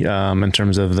Hawaii in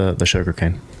terms of the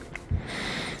sugarcane?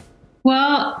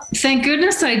 Well, thank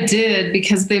goodness I did,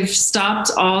 because they've stopped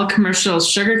all commercial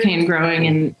sugarcane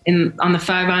growing on the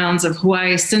 5 islands of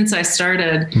Hawaii since I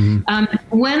started.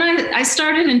 Mm-hmm. When I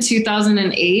started in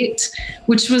 2008,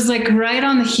 which was like right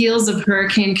on the heels of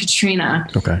Hurricane Katrina.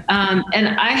 Okay. And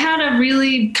I had a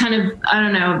really kind of,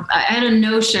 I had a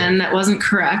notion that wasn't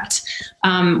correct.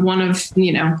 One of,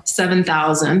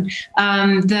 7,000,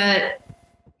 that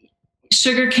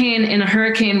sugarcane in a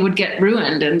hurricane would get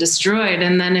ruined and destroyed.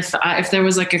 And then if there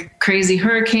was like a crazy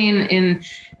hurricane in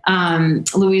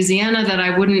Louisiana,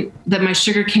 that my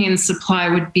sugarcane supply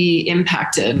would be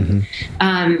impacted.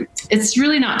 It's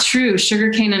really not true.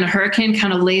 Sugarcane in a hurricane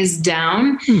kind of lays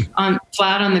down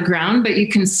flat on the ground, but you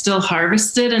can still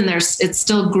harvest it, and it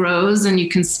still grows, and you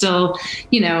can still,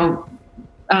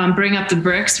 bring up the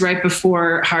bricks right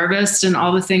before harvest and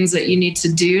all the things that you need to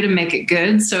do to make it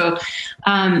good. So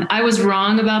I was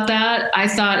wrong about that. I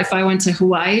thought if I went to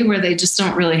Hawaii, where they just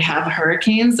don't really have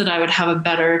hurricanes, that I would have a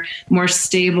better, more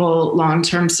stable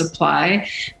long-term supply.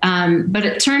 But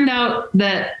it turned out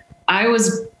that I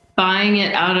was buying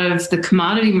it out of the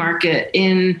commodity market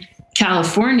in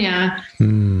California.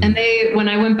 And when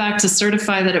I went back to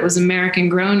certify that it was American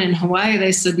grown in Hawaii,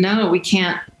 they said, no, we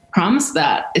can't promise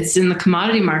that. It's in the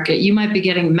commodity market. You might be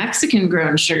getting Mexican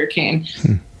grown sugarcane.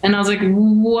 And I was like,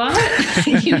 what?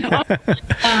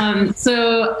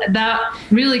 So that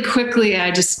really quickly,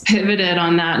 I just pivoted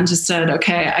on that and just said,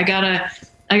 okay, I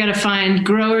gotta find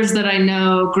growers that I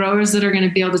know, growers that are going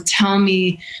to be able to tell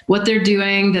me what they're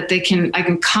doing, that I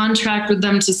can contract with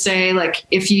them to say, like,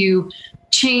 if you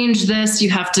change this, you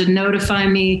have to notify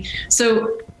me.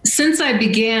 So since I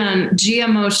began,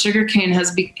 GMO sugarcane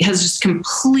has just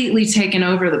completely taken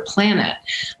over the planet.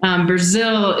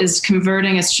 Brazil is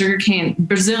converting its sugarcane.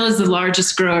 Brazil is the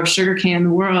largest grower of sugarcane in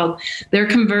the world. They're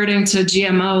converting to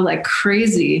GMO like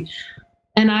crazy.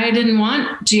 And I didn't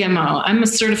want GMO. I'm a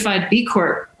certified B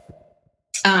Corp,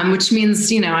 which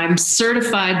means, I'm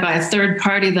certified by a third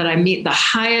party that I meet the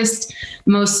highest,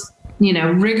 most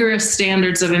rigorous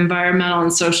standards of environmental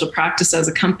and social practice as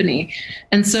a company.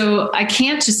 And so I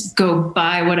can't just go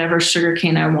buy whatever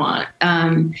sugarcane I want.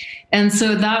 And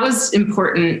so that was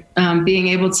important, being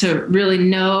able to really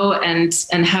know and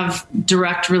have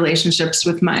direct relationships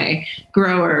with my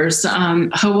growers.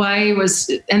 Hawaii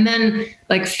was, and then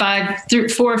like 4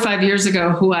 or 5 years ago,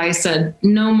 Hawaii said,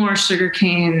 no more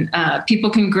sugarcane.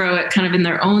 People can grow it kind of in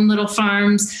their own little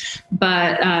farms,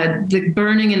 but the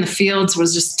burning in the fields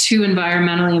was just too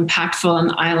environmentally impactful on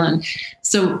the island.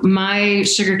 So my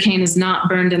sugarcane is not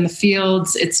burned in the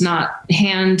fields. It's not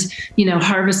hand,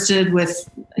 harvested with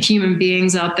human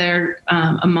beings out there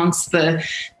amongst the,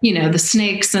 the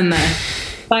snakes and the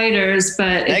spiders.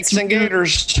 But snakes and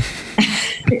gators.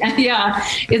 Yeah,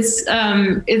 it's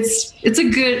a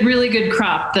really good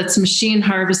crop that's machine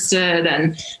harvested,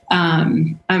 and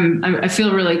I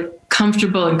feel really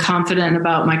comfortable and confident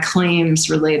about my claims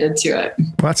related to it.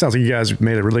 Well, that sounds like you guys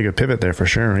made a really good pivot there for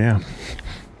sure. Yeah.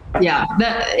 Yeah,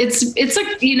 it's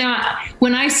like,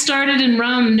 when I started in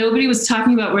rum, nobody was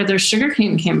talking about where their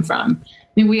sugarcane came from. I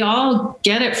mean, we all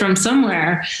get it from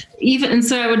somewhere. And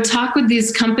so I would talk with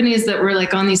these companies that were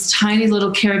like on these tiny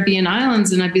little Caribbean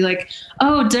islands, and I'd be like,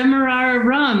 oh, Demerara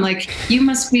rum, like you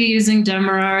must be using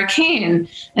Demerara cane.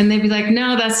 And they'd be like,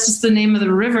 no, that's just the name of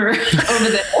the river over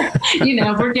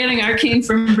there. We're getting our cane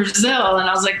from Brazil. And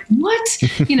I was like, what?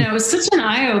 It was such an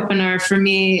eye opener for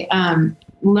me,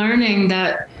 learning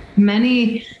that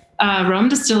many rum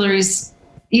distilleries,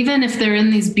 even if they're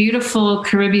in these beautiful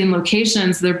Caribbean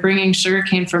locations, they're bringing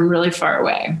sugarcane from really far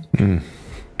away. And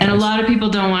a lot of people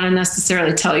don't want to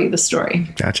necessarily tell you the story.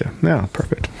 Gotcha. Yeah,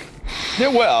 perfect. Yeah,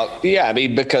 well, yeah,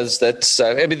 because that's,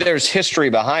 there's history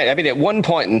behind it. At one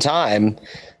point in time,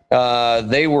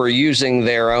 they were using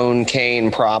their own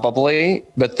cane probably,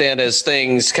 but then as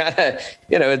things kind of,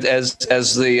 as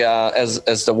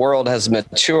the world has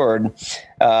matured,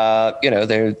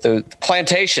 the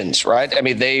plantations, right?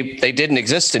 They didn't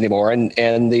exist anymore, and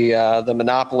the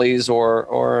monopolies or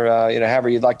however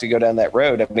you'd like to go down that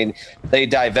road. They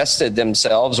divested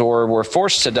themselves or were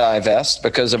forced to divest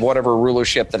because of whatever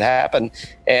rulership that happened.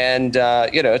 And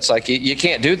it's like you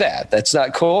can't do that. That's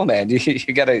not cool, man.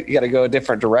 You gotta go a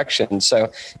different direction. So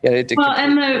and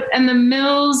the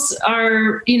mills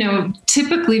are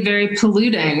typically very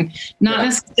polluting, not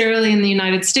necessarily in the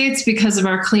United States because of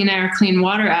our Clean Air, Clean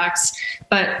Water Acts,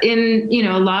 but in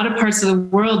a lot of parts of the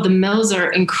world, the mills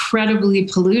are incredibly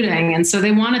polluting, and so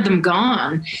they wanted them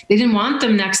gone. They didn't want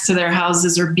them next to their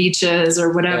houses or beaches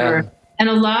or whatever. Yeah. And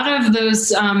a lot of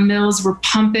those mills were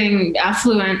pumping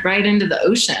effluent right into the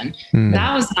ocean.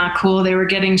 That was not cool. They were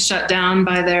getting shut down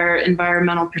by their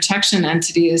environmental protection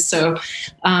entities. So,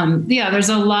 there's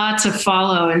a lot to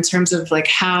follow in terms of like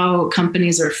how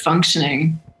companies are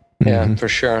functioning. Yeah, for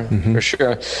sure. For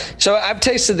sure. So I've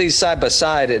tasted these side by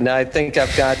side, and I think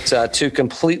I've got two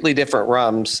completely different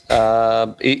rums,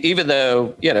 even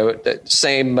though,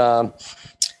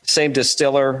 same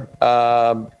distiller.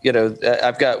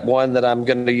 I've got one that I'm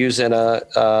going to use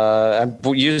I'm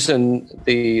using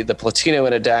the Platino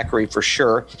in a daiquiri for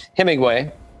sure.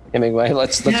 Hemingway, Hemingway.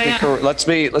 Let's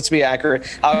be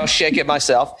accurate. I'll shake it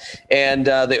myself. And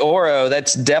the Oro,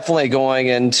 that's definitely going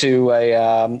into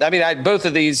both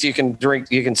of these you can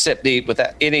drink, you can sip deep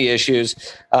without any issues.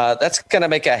 That's going to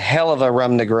make a hell of a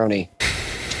rum Negroni.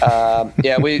 Matt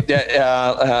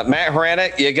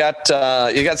Hranek,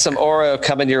 you got some Oro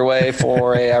coming your way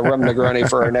for a rum Negroni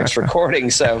for our next recording.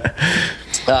 So,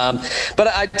 but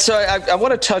I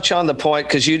want to touch on the point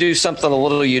because you do something a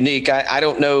little unique. I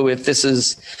don't know if this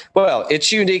is, well,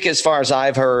 it's unique as far as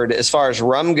I've heard, as far as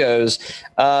rum goes.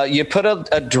 You put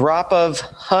a drop of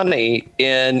honey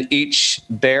in each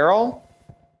barrel.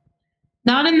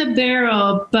 Not in the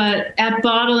barrel, but at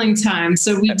bottling time.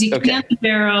 So we decant the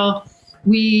barrel.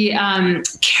 We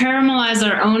caramelize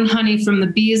our own honey from the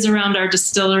bees around our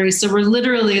distillery. So we're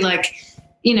literally like,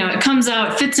 it comes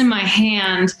out, fits in my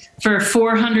hand for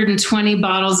 420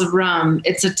 bottles of rum.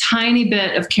 It's a tiny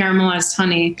bit of caramelized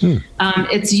honey.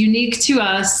 It's unique to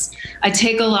us. I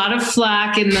take a lot of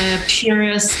flack in the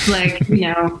purist,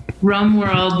 rum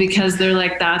world because they're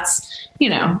like, that's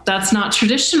not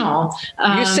traditional.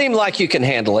 You seem like you can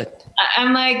handle it.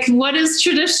 I'm like, what is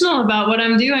traditional about what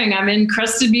I'm doing? I'm in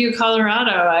Crested Butte,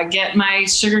 Colorado. I get my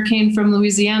sugarcane from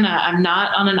Louisiana. I'm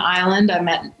not on an island. I'm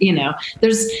at,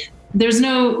 there's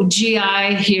no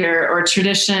GI here or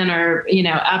tradition or,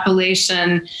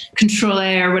 appellation, control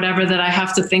A or whatever that I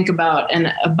have to think about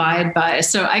and abide by.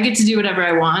 So I get to do whatever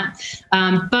I want.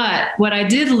 But what I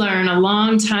did learn a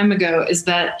long time ago is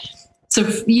that,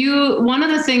 one of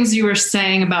the things you were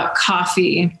saying about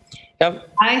coffee, yep.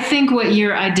 I think what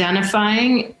you're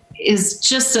identifying is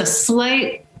just a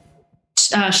slight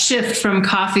shift from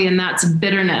coffee, and that's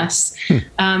bitterness,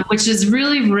 which is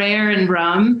really rare in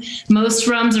rum. Most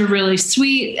rums are really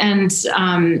sweet, and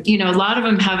a lot of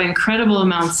them have incredible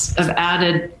amounts of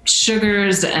added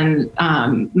sugars and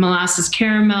molasses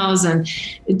caramels and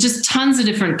just tons of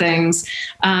different things.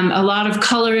 A lot of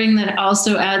coloring that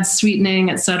also adds sweetening,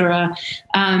 etc.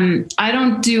 I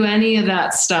don't do any of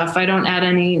that stuff. I don't add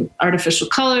any artificial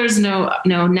colors, no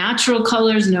natural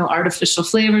colors, no artificial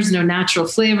flavors, no natural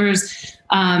flavors.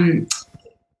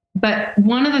 But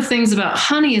one of the things about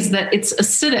honey is that it's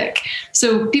acidic.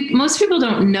 So most people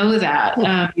don't know that,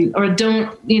 or don't,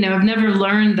 have never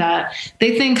learned that.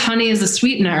 They think honey is a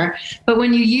sweetener, but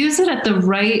when you use it at the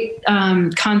right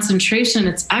concentration,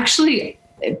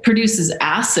 it produces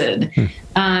acid.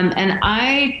 And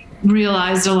I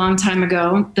realized a long time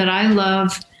ago that I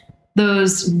love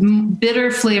those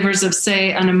bitter flavors of,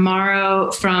 say, an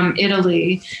Amaro from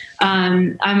Italy.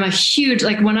 I'm a huge,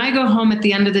 when I go home at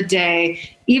the end of the day,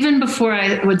 even before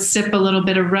I would sip a little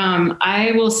bit of rum,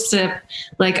 I will sip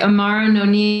like Amaro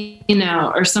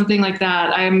Nonino or something like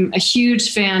that. I'm a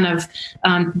huge fan of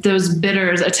those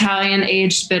bitters, Italian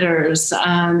aged bitters.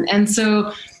 And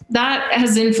so that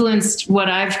has influenced what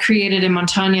I've created in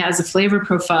Montagna as a flavor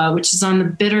profile, which is on the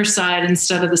bitter side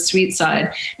instead of the sweet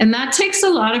side. And that takes a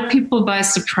lot of people by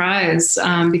surprise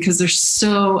because they're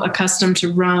so accustomed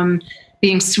to rum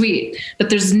being sweet. But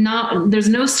there's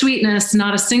no sweetness,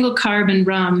 not a single carb in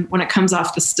rum when it comes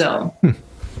off the still.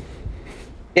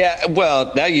 Yeah,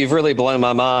 well, now you've really blown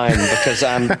my mind because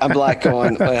I'm like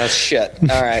going, well, shit.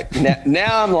 All right,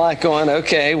 now I'm like going,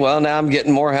 okay, well, now I'm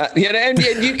getting more. And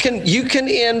you can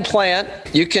implant,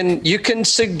 you can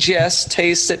suggest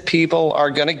tastes that people are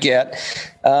going to get,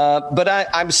 but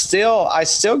I still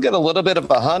get a little bit of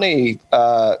a honey.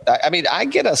 I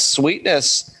get a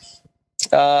sweetness,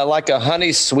 like a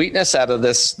honey sweetness out of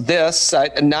this.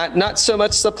 Not so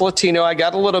much the Platino. I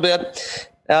got a little bit.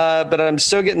 But I'm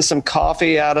still getting some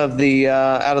coffee out of the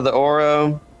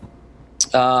Oro,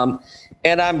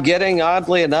 and I'm getting,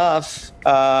 oddly enough,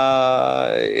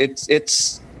 I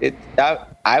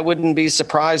wouldn't be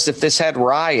surprised if this had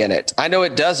rye in it. I know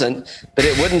it doesn't, but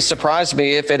it wouldn't surprise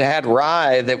me if it had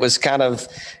rye that was kind of,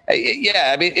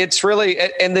 it's really,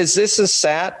 and this is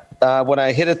sat. When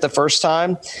I hit it the first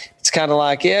time, it's kind of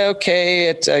like, okay,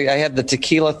 I had the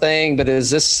tequila thing, but as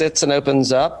this sits and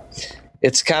opens up,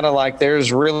 it's kind of like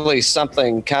there's really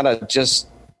something kind of just,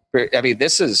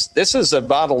 this is a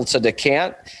bottle to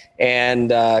decant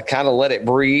and kind of let it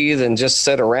breathe and just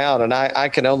sit around. And I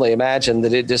can only imagine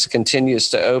that it just continues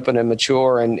to open and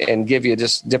mature and give you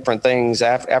just different things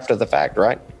after the fact,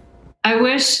 right? I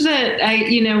wish that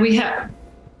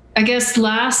I guess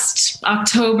last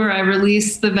October I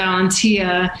released the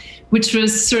Valentia, which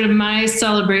was sort of my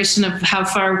celebration of how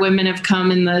far women have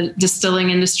come in the distilling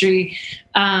industry.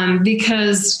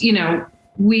 Because,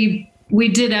 we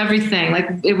did everything. Like,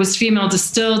 it was female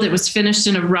distilled. It was finished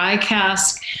in a rye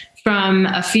cask from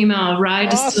a female rye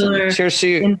distiller. Cheers to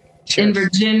you. in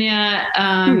Virginia.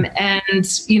 And,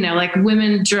 like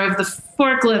women drove the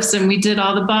forklifts and we did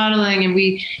all the bottling and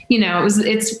we,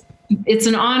 it's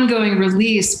an ongoing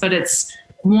release, but it's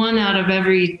one out of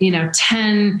every,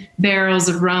 10 barrels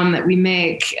of rum that we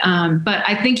make. But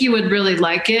I think you would really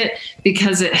like it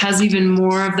because it has even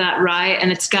more of that rye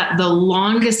and it's got the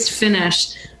longest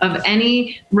finish of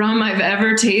any rum I've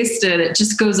ever tasted. It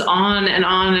just goes on and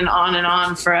on and on and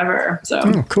on forever.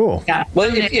 So cool. Yeah.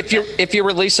 Well, if you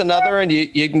release another and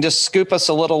you can just scoop us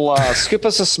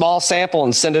a small sample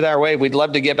and send it our way, we'd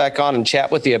love to get back on and chat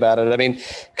with you about it. I mean,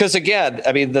 because again,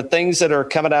 the things that are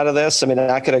coming out of this,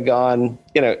 I could have gone,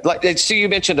 so you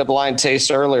mentioned a blind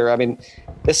taste earlier.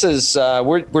 This is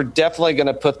we're definitely going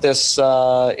to put this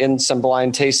in some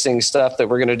blind tasting stuff that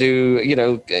we're going to do,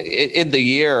 in the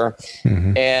year.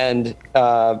 Mm-hmm. And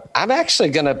I'm actually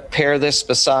going to pair this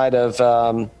beside of,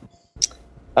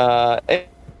 and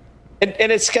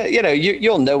it's,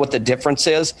 you'll know what the difference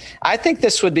is. I think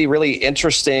this would be really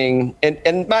interesting.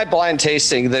 And my blind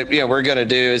tasting that, we're going to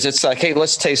do is it's like, hey,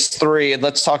 let's taste 3 and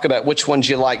let's talk about which ones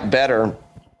you like better.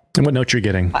 And what note you're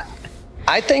getting.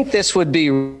 I think this would be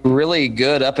really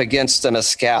good up against a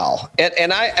mezcal.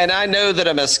 And I know that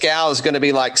a mezcal is going to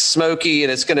be like smoky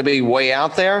and it's going to be way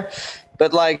out there.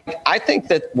 But I think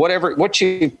that what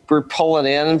you were pulling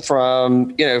in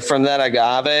from that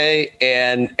agave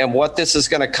and what this is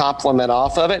going to complement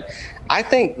off of it, I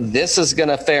think this is going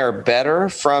to fare better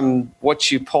from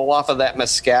what you pull off of that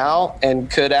mezcal and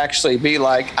could actually be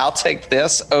like, I'll take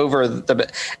this over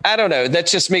I don't know.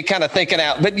 That's just me kind of thinking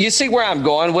out. But you see where I'm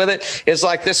going with it is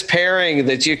like this pairing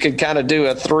that you could kind of do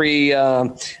a 3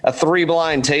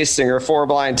 blind tasting or 4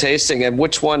 blind tasting and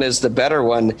which one is the better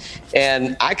one.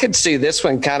 And I could see this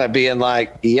one kind of being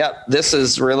like, yep, this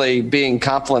is really being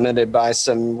complemented by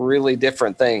some really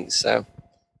different things. So.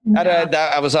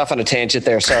 I was off on a tangent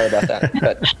there. Sorry about that.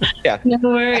 But yeah. No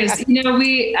worries.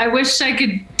 I wish I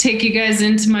could take you guys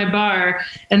into my bar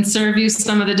and serve you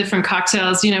some of the different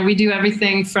cocktails. We do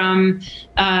everything from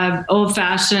old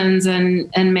fashions and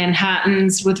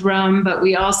Manhattans with rum, but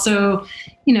we also,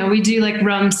 we do like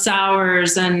rum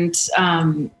sours and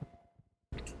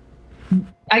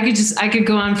I could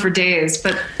go on for days,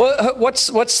 but what's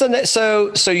the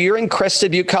so you're in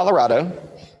Crested Butte, Colorado.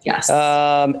 Yes.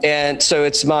 And so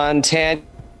it's Montanya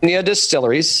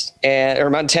Distilleries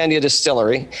or Montanya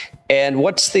Distillery. And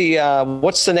what's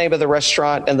the name of the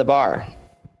restaurant and the bar?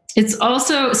 It's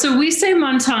also, so we say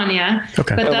Montanya,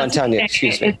 okay. But that's Montanya, okay.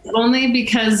 Excuse me. It's only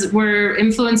because we're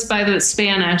influenced by the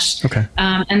Spanish. Okay.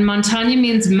 And Montanya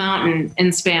means mountain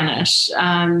in Spanish.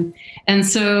 And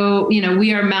so,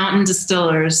 we are mountain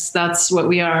distillers. That's what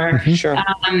we are. Mm-hmm. Sure.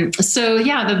 So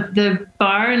yeah, the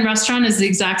bar and restaurant is the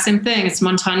exact same thing. It's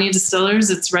Montanya Distillers.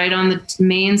 It's right on the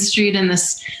main street in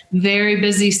this very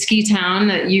busy ski town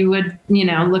that you would,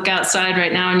 look outside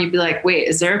right now and you'd be like, wait,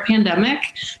 is there a pandemic?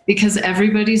 Because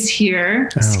everybody's here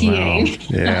skiing. Wow.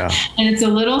 Yeah. And it's a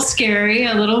little scary,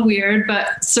 a little weird,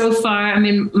 but so far,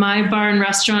 my bar and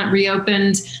restaurant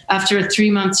reopened after a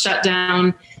 3-month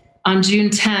shutdown on June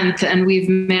 10th, and we've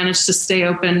managed to stay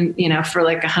open, for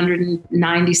like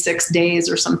 196 days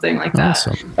or something like that.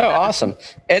 Awesome. Oh, awesome.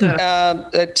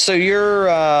 And so you're,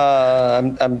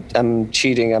 I'm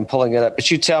cheating. I'm pulling it up, but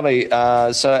you tell me,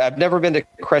 so I've never been to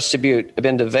Crested Butte. I've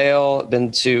been to Vail, been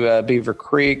to Beaver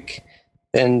Creek,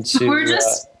 been to...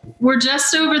 We're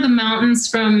just over the mountains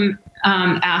from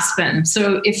Aspen.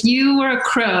 So if you were a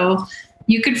crow,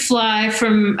 you could fly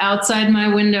from outside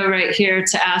my window right here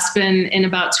to Aspen in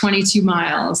about 22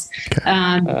 miles.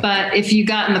 But if you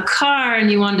got in the car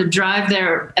and you wanted to drive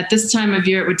there at this time of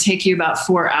year, it would take you about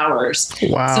 4 hours.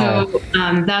 Wow. So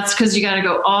that's because you got to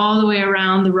go all the way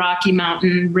around the Rocky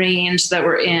Mountain range that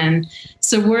we're in.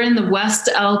 So we're in the West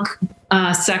Elk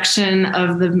section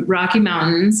of the Rocky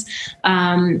Mountains.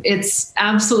 It's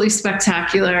absolutely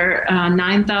spectacular.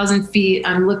 9,000 feet.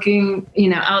 I'm looking,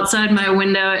 outside my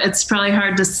window. It's probably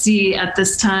hard to see at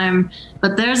this time,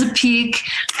 but there's a peak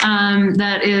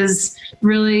that is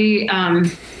really,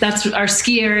 that's our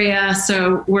ski area.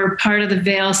 So we're part of the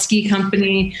Vail Ski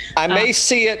Company. I may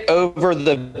see it over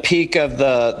the peak of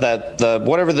the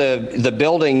whatever the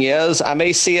building is. I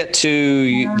may see it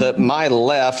to my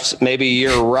left, maybe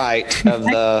your right of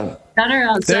the. Better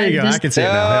outside. There you go. I can see it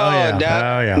now.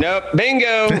 Oh yeah. Nope.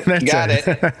 Bingo. Got it.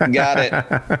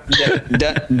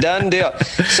 Done deal.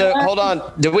 So hold on.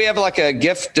 Do we have like a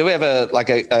gift? Do we have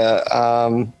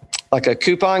like a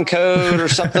coupon code or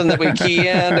something that we key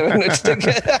in?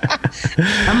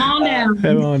 Come on down.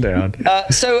 Come on down.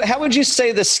 So how would you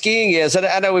say the skiing is? And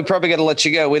I know we probably got to let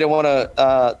you go. We don't want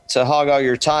to hog all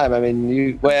your time. I mean,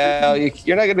 you're not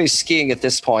going to be skiing at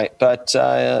this point, but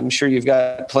I'm sure you've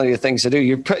got plenty of things to do.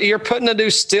 You're putting a new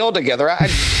still together.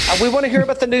 We want to hear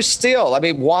about the new still. I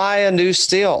mean, why a new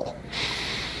still?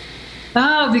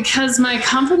 Oh, because my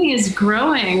company is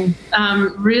growing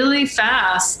really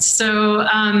fast. So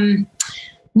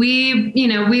we've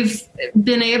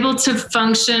been able to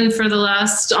function for the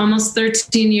last almost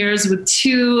 13 years with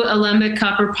 2 alembic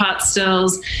copper pot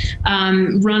stills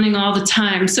running all the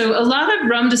time. So a lot of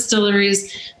rum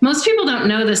distilleries, most people don't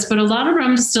know this, but a lot of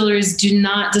rum distilleries do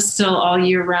not distill all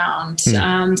year round.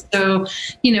 So,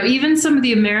 even some of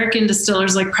the American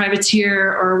distillers like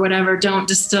Privateer or whatever don't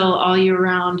distill all year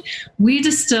round. We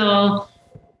distill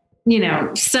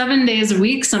 7 days a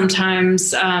week,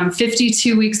 sometimes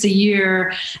 52 weeks a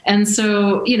year. And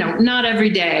so, not every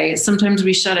day. Sometimes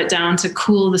we shut it down to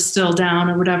cool the still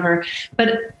down or whatever,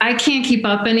 but I can't keep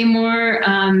up anymore.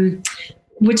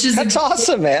 That's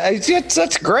awesome, man.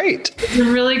 That's great. It's a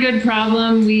really good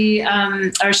problem. We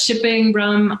are shipping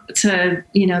rum to,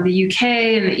 the UK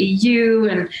and the EU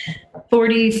and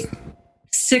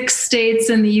 46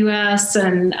 states in the US.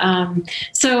 And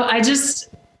so I just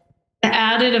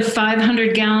added a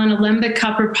 500-gallon alembic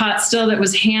copper pot still that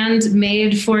was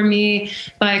handmade for me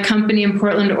by a company in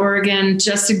Portland, Oregon,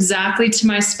 just exactly to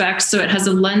my specs. So it has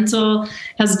a lentil,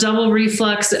 has double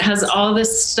reflux. It has all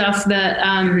this stuff that,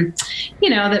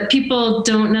 that people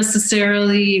don't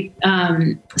necessarily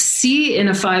see in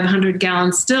a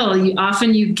 500-gallon still.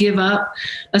 You give up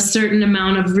a certain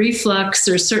amount of reflux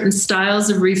or certain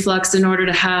styles of reflux in order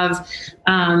to have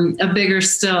a bigger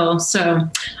still. So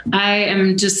I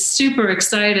am just super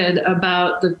excited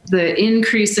about the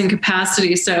increase in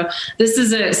capacity. So this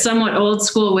is a somewhat old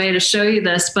school way to show you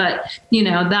this, but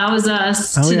that was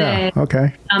us today. Yeah.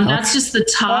 Okay. That's just the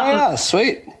top. Oh, yeah,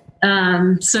 sweet.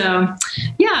 So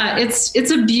yeah,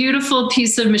 it's a beautiful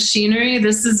piece of machinery.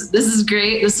 This is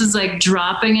great. This is like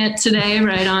dropping it today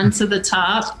right onto the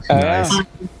top. Nice.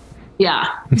 Yeah,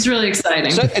 it's really exciting.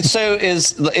 So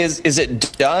is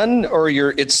it done, or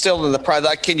it's still in the process?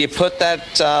 Like, can you put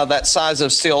that size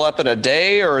of steel up in a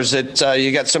day, or is it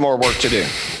you got some more work to do?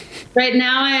 Right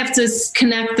now, I have to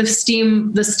connect the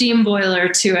steam boiler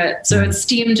to it, so it's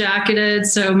steam jacketed.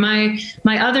 So my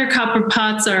other copper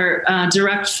pots are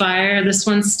direct fire. This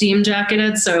one's steam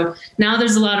jacketed. So now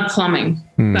there's a lot of plumbing.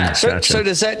 So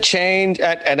does that change?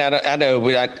 And I know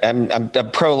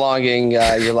I'm prolonging.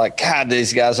 You're like, God,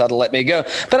 these guys ought to let me go.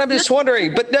 But I'm just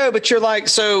wondering. But you're like,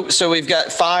 so we've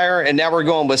got fire, and now we're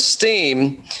going with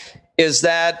steam. Is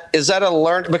that a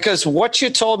learn? Because what you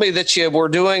told me that you were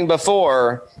doing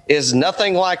before is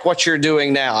nothing like what you're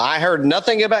doing now. I heard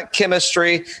nothing about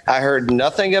chemistry. I heard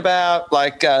nothing about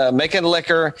making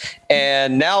liquor.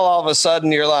 And now all of a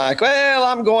sudden you're like, well,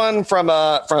 I'm going from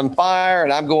fire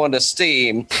and I'm going to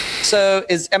steam. So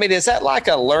is that like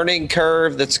a learning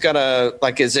curve that's gonna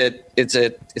is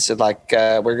it like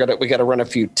we got to run a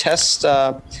few test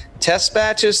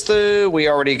batches through? We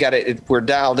already got it. We're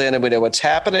dialed in and we know what's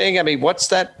happening. I mean, what's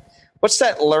that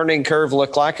learning curve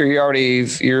look like? Or you're already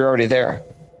there?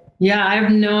 Yeah, I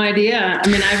have no idea. I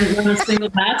mean, I haven't run a single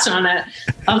batch on it.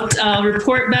 I'll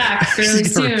report back fairly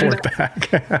soon.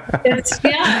 It's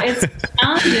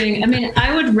challenging. I mean,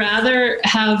 I would rather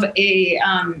have a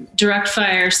direct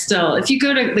fire still. If you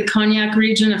go to the Cognac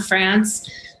region of France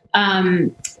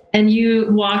and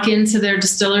you walk into their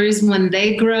distilleries, when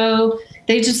they grow,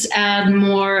 they just add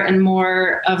more and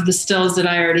more of the stills that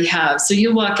I already have. So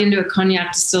you'll walk into a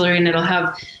Cognac distillery and it'll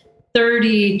have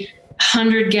 30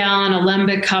 100-gallon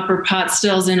alembic copper pot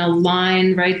stills in a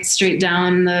line right straight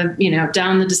down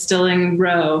the distilling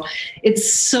row.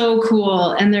 It's so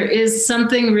cool. And there is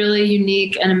something really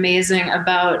unique and amazing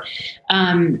about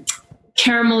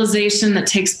caramelization that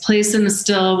takes place in the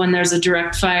still when there's a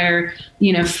direct fire,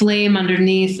 flame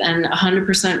underneath and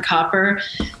 100% copper.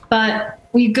 But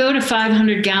we go to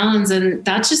 500 gallons and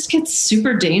that just gets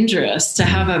super dangerous to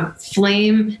have a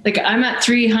flame. Like I'm at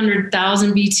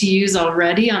 300,000 BTUs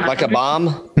already on like a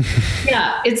bomb.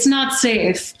 Yeah, it's not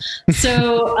safe.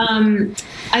 So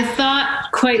I thought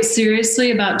quite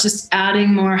seriously about just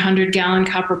adding more 100-gallon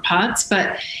copper pots,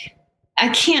 but I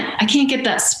can't get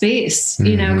that space.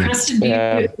 Crested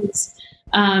Butte is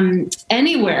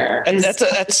anywhere. And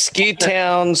that's ski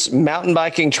towns, mountain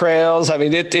biking trails. I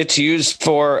mean, it's used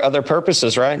for other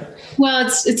purposes, right? Well,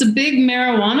 it's a big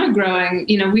marijuana growing.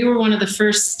 We were one of the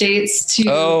first states to.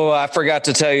 Oh, I forgot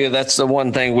to tell you, that's the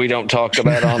one thing we don't talk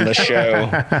about on the show.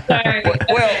 Sorry.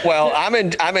 Well, I'm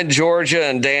in Georgia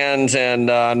and Dan's in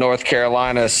North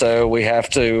Carolina, so we have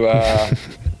to.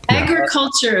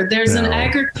 Agriculture. There's an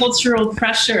agricultural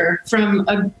pressure from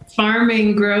a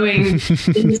farming, growing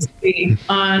industry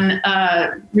on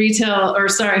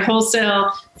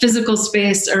wholesale physical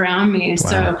space around me.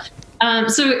 Wow.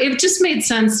 So it just made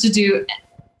sense to do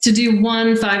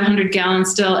 1 500-gallon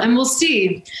still, and we'll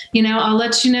see. I'll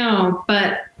let you know,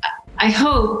 but I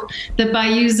hope that by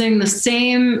using the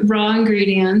same raw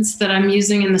ingredients that I'm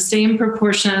using in the same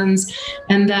proportions,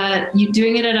 and that you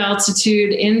doing it at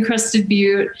altitude in Crested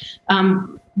Butte,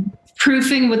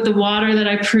 proofing with the water that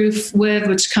I proof with,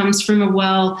 which comes from a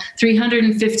well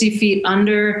 350 feet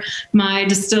under my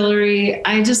distillery.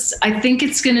 I think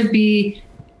it's going to be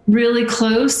really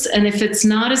close. And if it's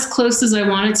not as close as I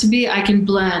want it to be, I can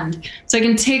blend. So I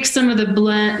can take some of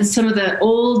the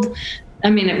old,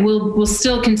 we'll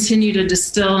still continue to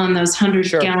distill on those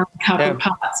 100-gallon copper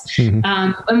pots, and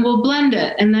we'll blend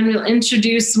it. And then we'll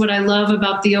introduce what I love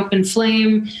about the open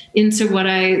flame into what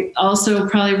I also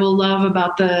probably will love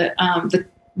about the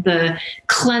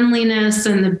cleanliness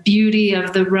and the beauty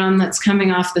of the rum that's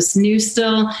coming off this new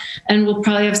still. And we'll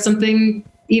probably have something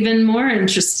even more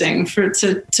interesting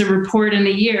to report in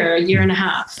a year and a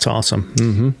half. It's awesome.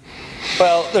 Mm-hmm.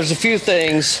 Well, there's a few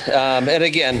things, and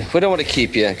again, we don't want to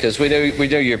keep you because we know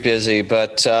you're busy.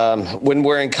 But when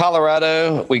we're in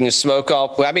Colorado, we can smoke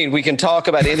off. We can talk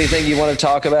about anything you want to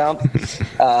talk about.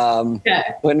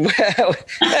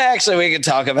 Actually, we can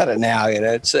talk about it now.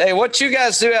 It's, hey, what you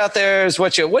guys do out there is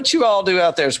what you all do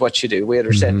out there is what you do. We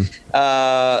understand.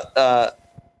 The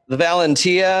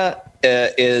Valentia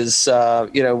is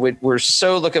we're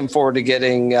so looking forward to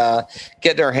getting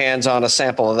our hands on a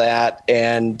sample of that,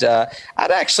 and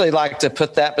I'd actually like to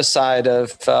put that beside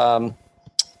of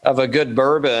a good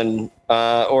bourbon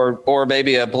or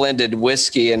maybe a blended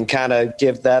whiskey and kind of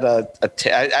give that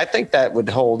I think that would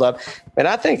hold up. And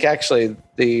I think actually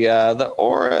the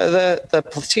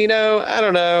Platino, I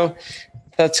don't know,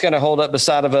 that's going to hold up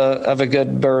beside of a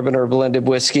good bourbon or blended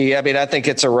whiskey. I think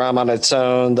it's a rum on its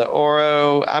own. The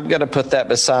Oro, I'm going to put that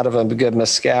beside of a good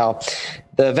mezcal.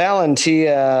 The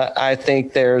Valentia, I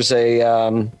think there's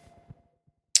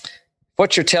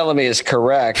what you're telling me is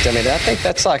correct. I think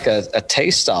that's like a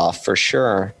taste off for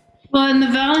sure. Well, and the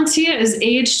Valentia is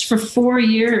aged for 4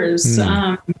 years.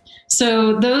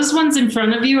 So those ones in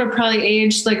front of you are probably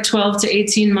aged like 12 to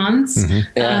 18 months.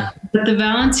 But the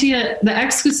Valentia, the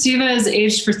Exclusiva is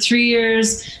aged for 3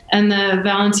 years, and the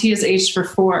Valentia is aged for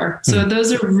 4. So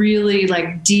those are really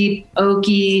like deep,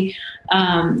 oaky.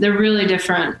 They're really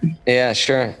different. Yeah,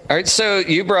 sure. All right. So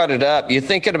you brought it up. You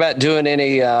thinking about doing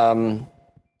any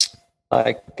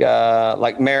like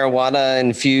marijuana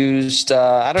infused?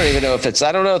 I don't even know if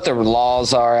I don't know what the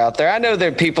laws are out there. I know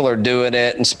that people are doing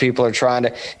it and people are trying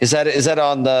to, is that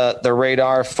on the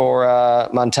radar for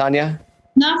Montagna?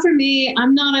 Not for me.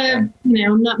 I'm not I'm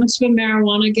not much of a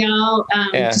marijuana gal,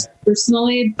 just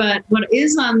personally, but what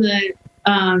is on the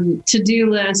to-do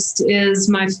list is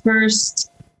my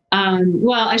first,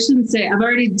 I shouldn't say, I've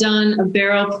already done a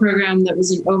barrel program that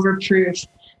was an overproof,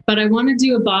 but I want to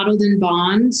do a bottled in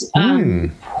bond.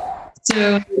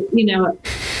 So,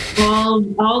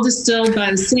 all distilled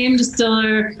by the same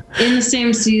distiller in the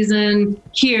same season.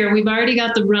 Here, we've already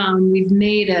got the rum. We've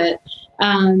made it.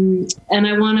 And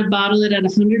I want to bottle it at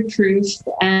 100 proof.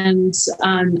 And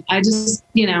I just,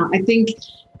 I think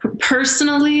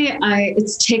personally,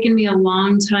 it's taken me a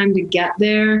long time to get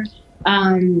there.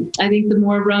 I think the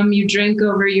more rum you drink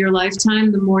over your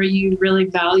lifetime, the more you really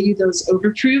value those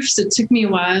overproofs. It took me a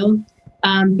while,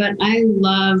 but I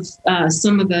love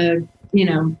some of the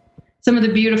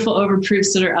beautiful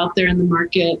overproofs that are out there in the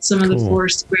market. Some of the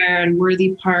Foursquare and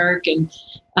Worthy Park and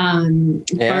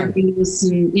Barbados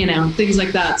and things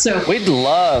like that. So we would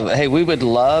love, and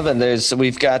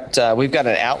we've got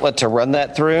an outlet to run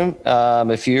that through.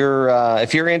 If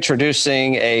you're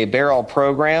introducing a barrel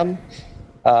program.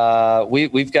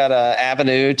 We've got an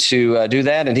avenue to do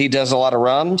that, and he does a lot of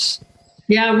rums.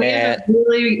 Yeah, we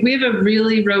have a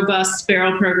really robust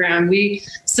barrel program. We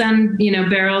send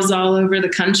barrels all over the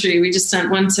country. We just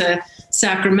sent one to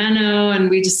Sacramento, and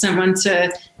we just sent one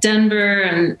to Denver.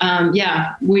 And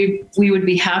we would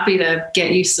be happy to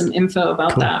get you some info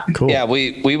about that. Cool. Yeah,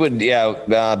 we would.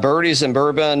 Birdies and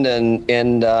Bourbon, and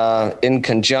in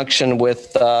conjunction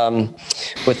with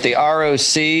the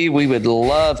ROC, we would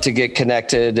love to get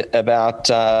connected about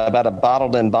a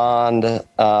bottled and bond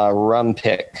rum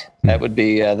pick. That'd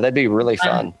be really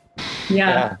fun.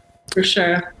 Yeah, for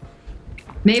sure.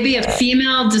 Maybe a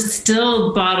female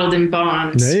distilled bottled in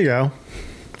bond. There you go.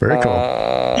 Very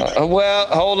cool. Well,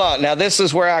 hold on. Now, this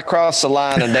is where I crossed the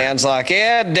line, and Dan's like,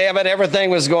 "Yeah, damn it, everything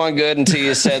was going good until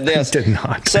you said this." Did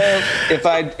not. So if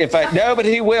I no, but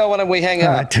he will when we hang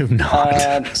up. I do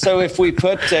not. So if we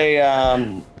put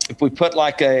we're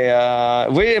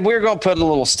going to put a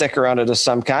little sticker on it of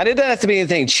some kind. It doesn't have to be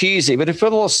anything cheesy, but if we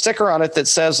put a little sticker on it that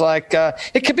says like,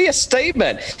 it could be a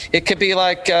statement. It could be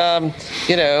like,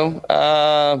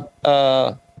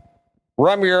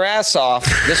 rum your ass off.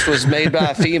 This was made by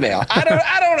a female. I don't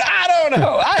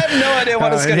know. I have no idea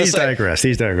what it's going to say.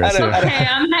 He's digressed. Okay,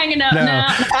 I'm hanging up now.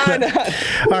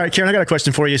 All right, Karen, I got a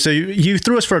question for you. So you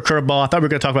threw us for a curveball. I thought we were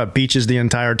going to talk about beaches the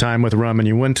entire time with rum, and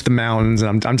you went to the mountains.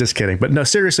 And I'm just kidding. But no,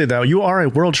 seriously though, you are a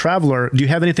world traveler. Do you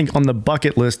have anything on the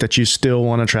bucket list that you still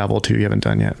want to travel to you haven't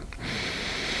done yet?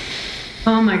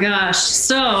 Oh my gosh.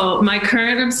 So my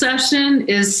current obsession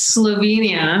is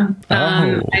Slovenia.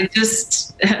 I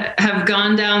just have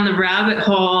gone down the rabbit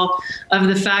hole of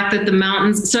the fact that the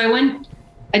mountains. So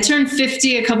I turned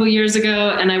 50 a couple years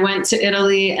ago, and I went to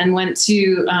Italy and went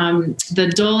to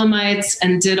the Dolomites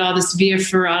and did all this Via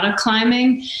Ferrata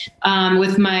climbing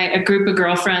with a group of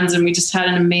girlfriends, and we just had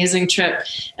an amazing trip.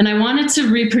 And I wanted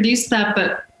to reproduce that,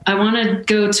 but I want to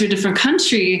go to a different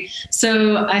country.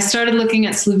 So I started looking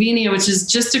at Slovenia, which is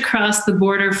just across the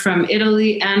border from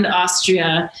Italy and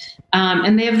Austria.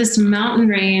 And they have this mountain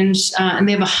range, and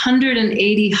they have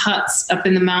 180 huts up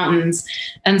in the mountains.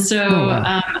 And so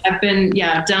I've been,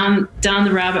 down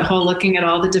the rabbit hole looking at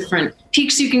all the different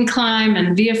peaks you can climb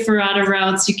and Via Ferrata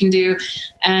routes you can do,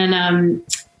 and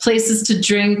places to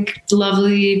drink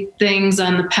lovely things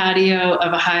on the patio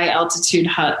of a high altitude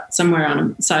hut somewhere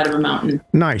on the side of a mountain.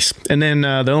 Nice. And then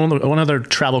one other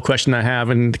travel question I have,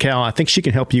 and Cal, I think she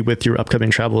can help you with your upcoming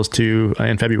travels too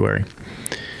in February.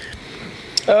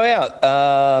 Oh yeah.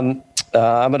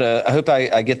 I hope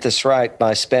I get this right.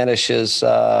 My Spanish is,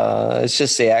 it's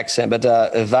just the accent, but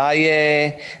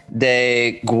Valle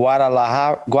de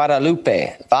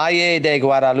Guadalupe. Valle de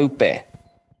Guadalupe.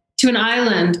 To an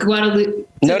island, Guadalupe.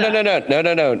 No.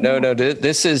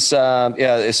 This is so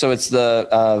it's the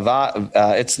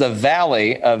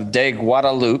Valley of de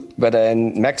Guadalupe, but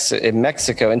in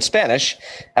Mexico, in Spanish,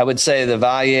 I would say the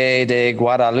Valle de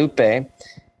Guadalupe,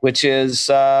 which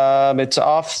is it's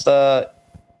off the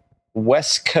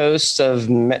west coast of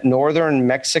northern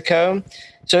Mexico.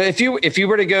 So if you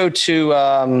were to go to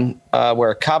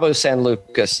where Cabo San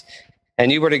Lucas,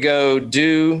 and you were to go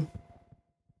due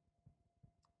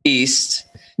east,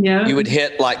 you would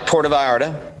hit like Puerto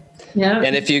Vallarta. Yeah.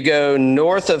 And if you go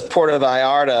north of Puerto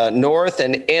Vallarta, north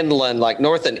and inland, like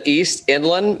north and east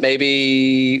inland,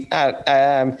 maybe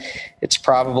it's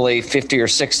probably 50 or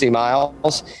 60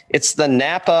 miles. It's the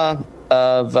Napa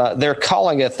of, they're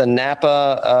calling it the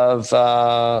Napa of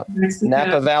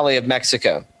Napa Valley of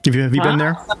Mexico. Have you been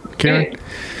there, Karen?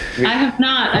 I have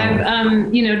not.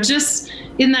 I've, just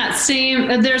in that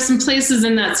same, there's some places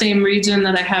in that same region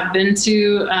that I have been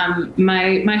to.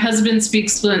 My husband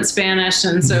speaks fluent Spanish,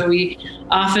 and so we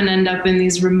often end up in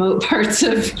these remote parts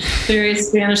of various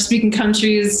Spanish-speaking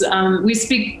countries. We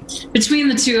speak, between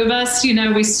the two of us,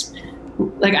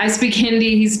 I speak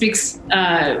Hindi, he speaks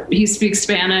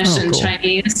Spanish and cool.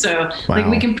 Chinese. So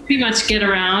we can pretty much get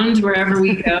around wherever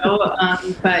we go.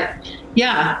 But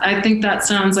yeah, I think that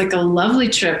sounds like a lovely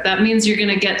trip. That means you're going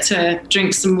to get to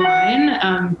drink some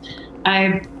wine.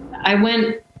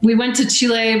 We went to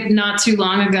Chile not too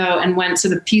long ago and went to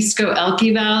the Pisco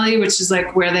Elqui Valley, which is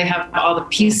like where they have all the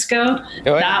Pisco.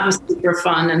 That was super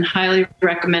fun and highly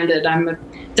recommended. I'm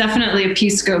definitely a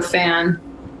Pisco fan.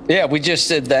 Yeah, we just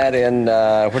did that in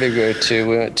where did we go to?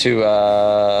 We went to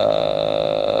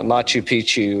Machu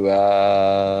Picchu.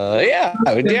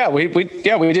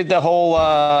 We did the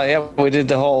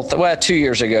whole. Well, 2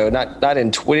 years ago. We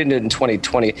didn't do it in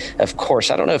 2020. Of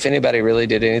course, I don't know if anybody really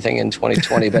did anything in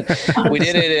 2020, but we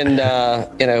did it in.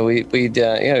 We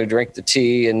drank the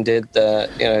tea and did the.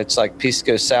 It's like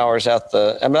Pisco sours out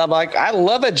the. I'm like, I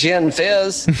love a gin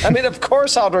fizz. I mean, of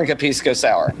course, I'll drink a Pisco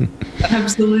sour.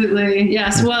 Absolutely,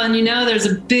 yes. Well, and there's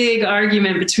a big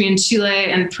argument between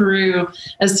Chile and Peru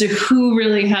as to who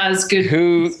really has good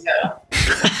Pisco.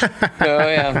 Oh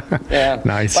yeah.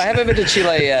 Nice. Well, I haven't been to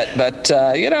Chile yet, but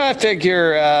I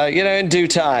figure in due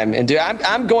time.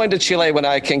 I'm going to Chile when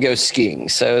I can go skiing.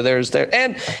 So there's there.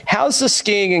 And how's the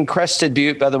skiing in Crested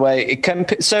Butte, by the way?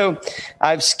 So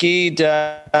I've skied.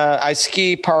 I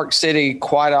ski Park City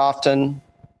quite often.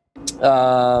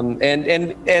 And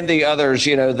the others,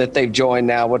 that they've joined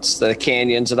now. What's the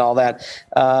canyons and all that?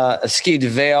 I've skied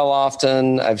Vail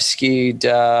often. I've skied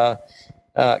kind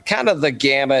of the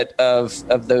gamut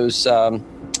of those,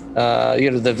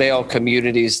 the Vail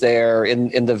communities there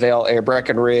in the Vail area,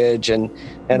 Breckenridge and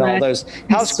all those.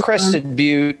 How's Crested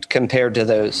Butte compared to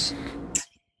those?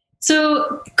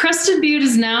 So Crested Butte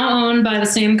is now owned by the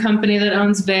same company that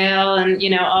owns Vail, and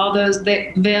all those.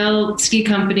 Vail Ski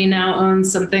Company now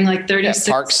owns something like 36.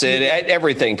 Yeah, Park City,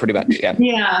 everything pretty much. Yeah.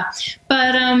 Yeah,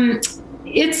 but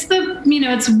it's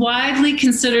it's widely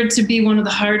considered to be one of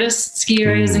the hardest ski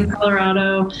areas in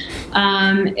Colorado.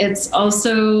 It's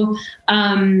also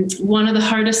one of the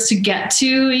hardest to get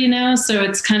to, so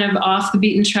it's kind of off the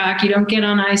beaten track. You don't get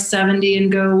on I-70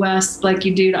 and go west like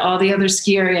you do to all the other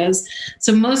ski areas.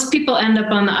 So most people end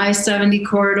up on the I-70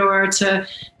 corridor to,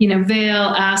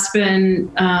 Vail,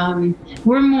 Aspen.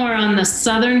 We're more on the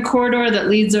southern corridor that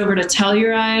leads over to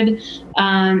Telluride.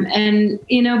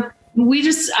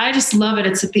 I just love it.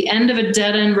 It's at the end of a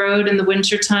dead end road in the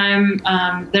wintertime.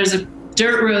 There's a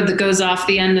dirt road that goes off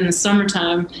the end in the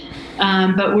summertime.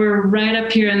 But we're right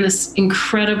up here in this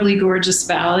incredibly gorgeous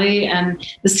valley, and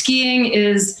the skiing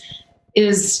is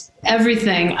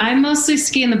everything. I mostly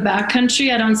ski in the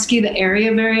backcountry. I don't ski the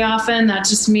area very often. That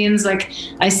just means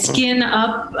I skin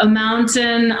up a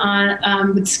mountain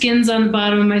with skins on the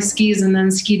bottom of my skis and then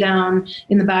ski down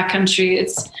in the backcountry.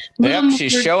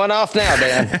 She's showing off now,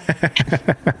 Dan.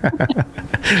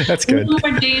 That's good. A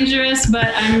little more dangerous,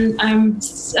 but I'm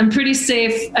pretty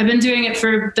safe. I've been doing it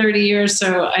for 30 years,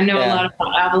 so I know a lot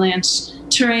about avalanche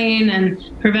terrain and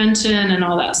prevention and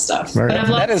all that stuff. But I've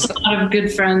lost a lot of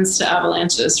good friends to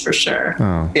avalanches for sure.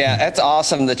 Oh. Yeah, that's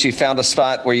awesome that you found a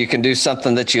spot where you can do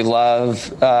something that you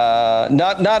love.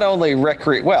 Not only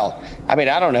well, I mean,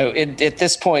 I don't know. At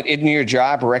this point, isn't your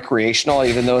job recreational,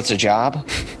 even though it's a job?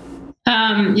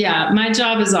 Yeah, my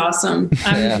job is awesome.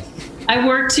 I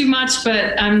work too much,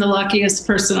 but I'm the luckiest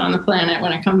person on the planet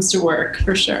when it comes to work,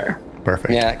 for sure.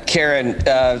 Perfect. Yeah, Karen,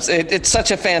 it's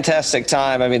such a fantastic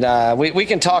time. I mean, we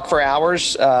can talk for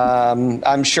hours,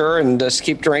 I'm sure, and just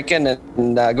keep drinking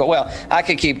and go. Well, I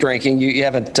could keep drinking. You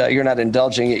haven't. You're not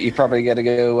indulging it. You probably got to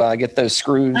go get those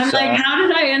screws. I'm like, how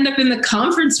did I end up in the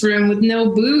conference room with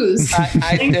no booze?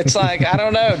 It's like, I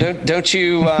don't know. Don't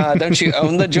you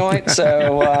own the joint?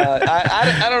 So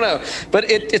I don't know. But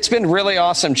it's been really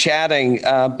awesome chatting.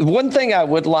 One thing I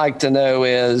would like to know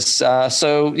is,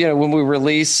 when we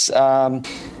release.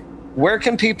 Where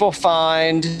can people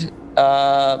find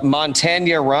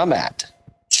Montagna rum at?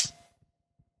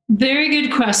 Very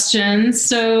good question.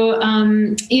 So,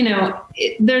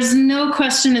 there's no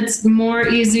question it's more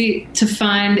easy to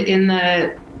find in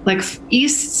the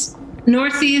east,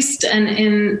 northeast, and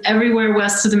in everywhere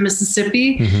west of the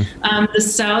Mississippi. Mm-hmm. The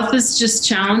south is just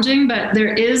challenging, but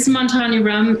there is Montagna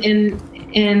rum in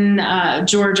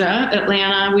Georgia,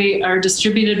 Atlanta. We are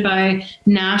distributed by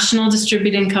National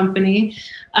Distributing Company.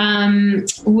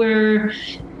 We're,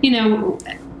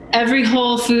 every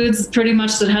Whole Foods pretty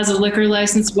much that has a liquor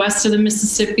license west of the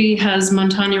Mississippi has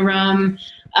Montagna rum.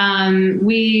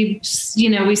 We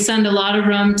send a lot of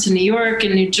rum to New York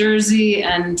and New Jersey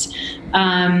and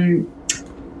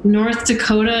North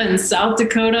Dakota and South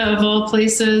Dakota, of all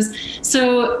places.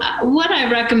 So what I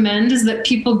recommend is that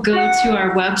people go to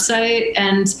our website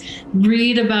and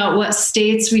read about what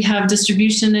states we have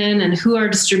distribution in and who our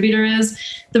distributor is.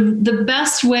 The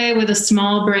best way with a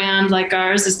small brand like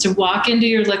ours is to walk into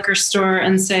your liquor store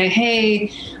and say,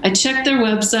 hey, I checked their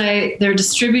website. Their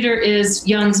distributor is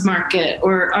Young's Market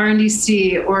or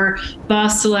RNDC or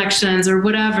Boss Selections or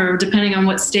whatever, depending on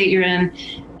what state you're in.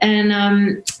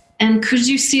 And could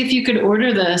you see if you could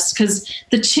order this? Because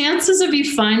the chances of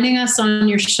you finding us on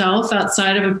your shelf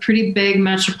outside of a pretty big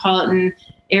metropolitan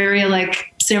area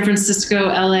like San Francisco,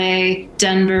 LA,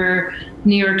 Denver,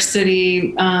 New York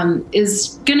City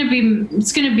is going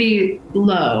to be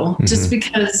low, just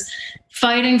because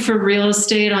fighting for real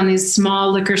estate on these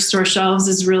small liquor store shelves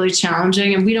is really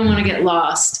challenging, and we don't want to get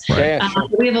lost. Right.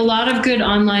 We have a lot of good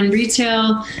online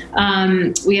retail.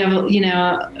 We have,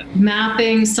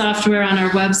 mapping software on our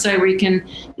website where you can,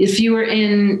 if you were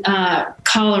in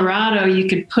Colorado, you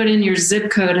could put in your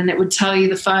zip code and it would tell you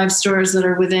the 5 stores that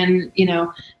are within,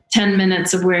 10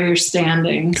 minutes of where you're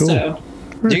standing. Cool. So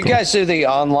Do you guys do the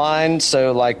online?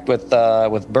 So like with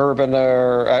bourbon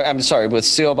with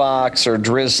Sealbox or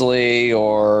Drizzly,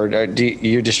 or do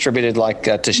you distributed like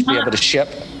to be able to ship?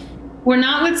 We're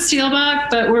not with Steelbach,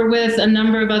 but we're with a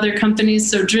number of other companies.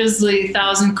 So Drizzly,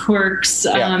 Thousand Corks.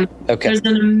 Okay. There's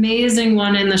an amazing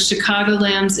one in the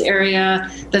Chicagolands area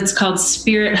that's called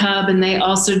Spirit Hub, and they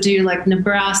also do like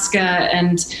Nebraska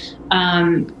and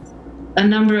a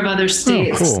number of other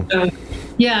states. Oh, cool. So,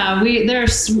 yeah, we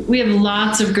have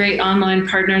lots of great online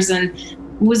partners, and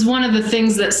was one of the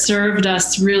things that served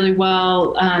us really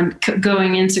well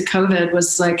going into COVID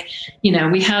was like,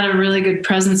 we had a really good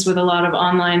presence with a lot of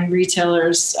online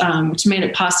retailers, which made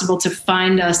it possible to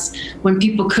find us when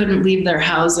people couldn't leave their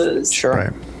houses. Sure.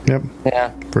 Right. Yep.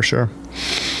 Yeah. For sure.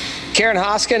 Karen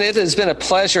Hoskin, it has been a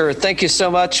pleasure. Thank you so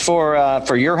much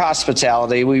for your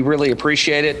hospitality. We really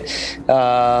appreciate it.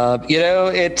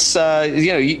 It's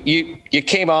you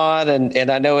came on,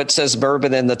 and I know it says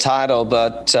bourbon in the title,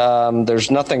 but there's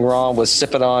nothing wrong with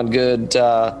sipping on good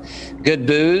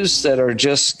booze that are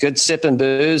just good sipping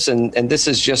booze, and this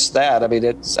is just that. I mean,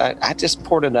 I just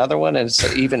poured another one, and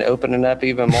it's even opening up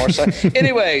even more. So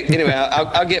anyway,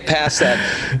 I'll get past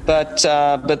that. But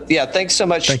yeah, thanks so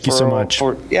much. Thank you so much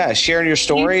for sharing your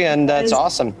story, and that's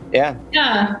awesome.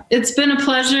 Yeah, it's been a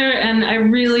pleasure, and I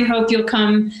really hope you'll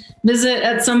come visit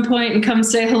at some point and come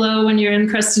say hello when you're in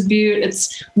Crested Butte.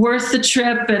 It's worth the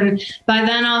trip, and by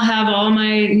then I'll have all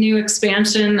my new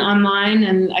expansion online,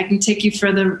 and I can take you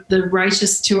for the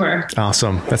Righteous tour.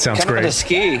 Awesome. That sounds Come great. to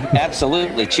ski.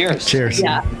 Absolutely. Cheers. Cheers.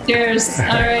 Yeah. Cheers. All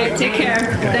right. Take care.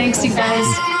 Thanks, you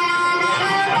guys.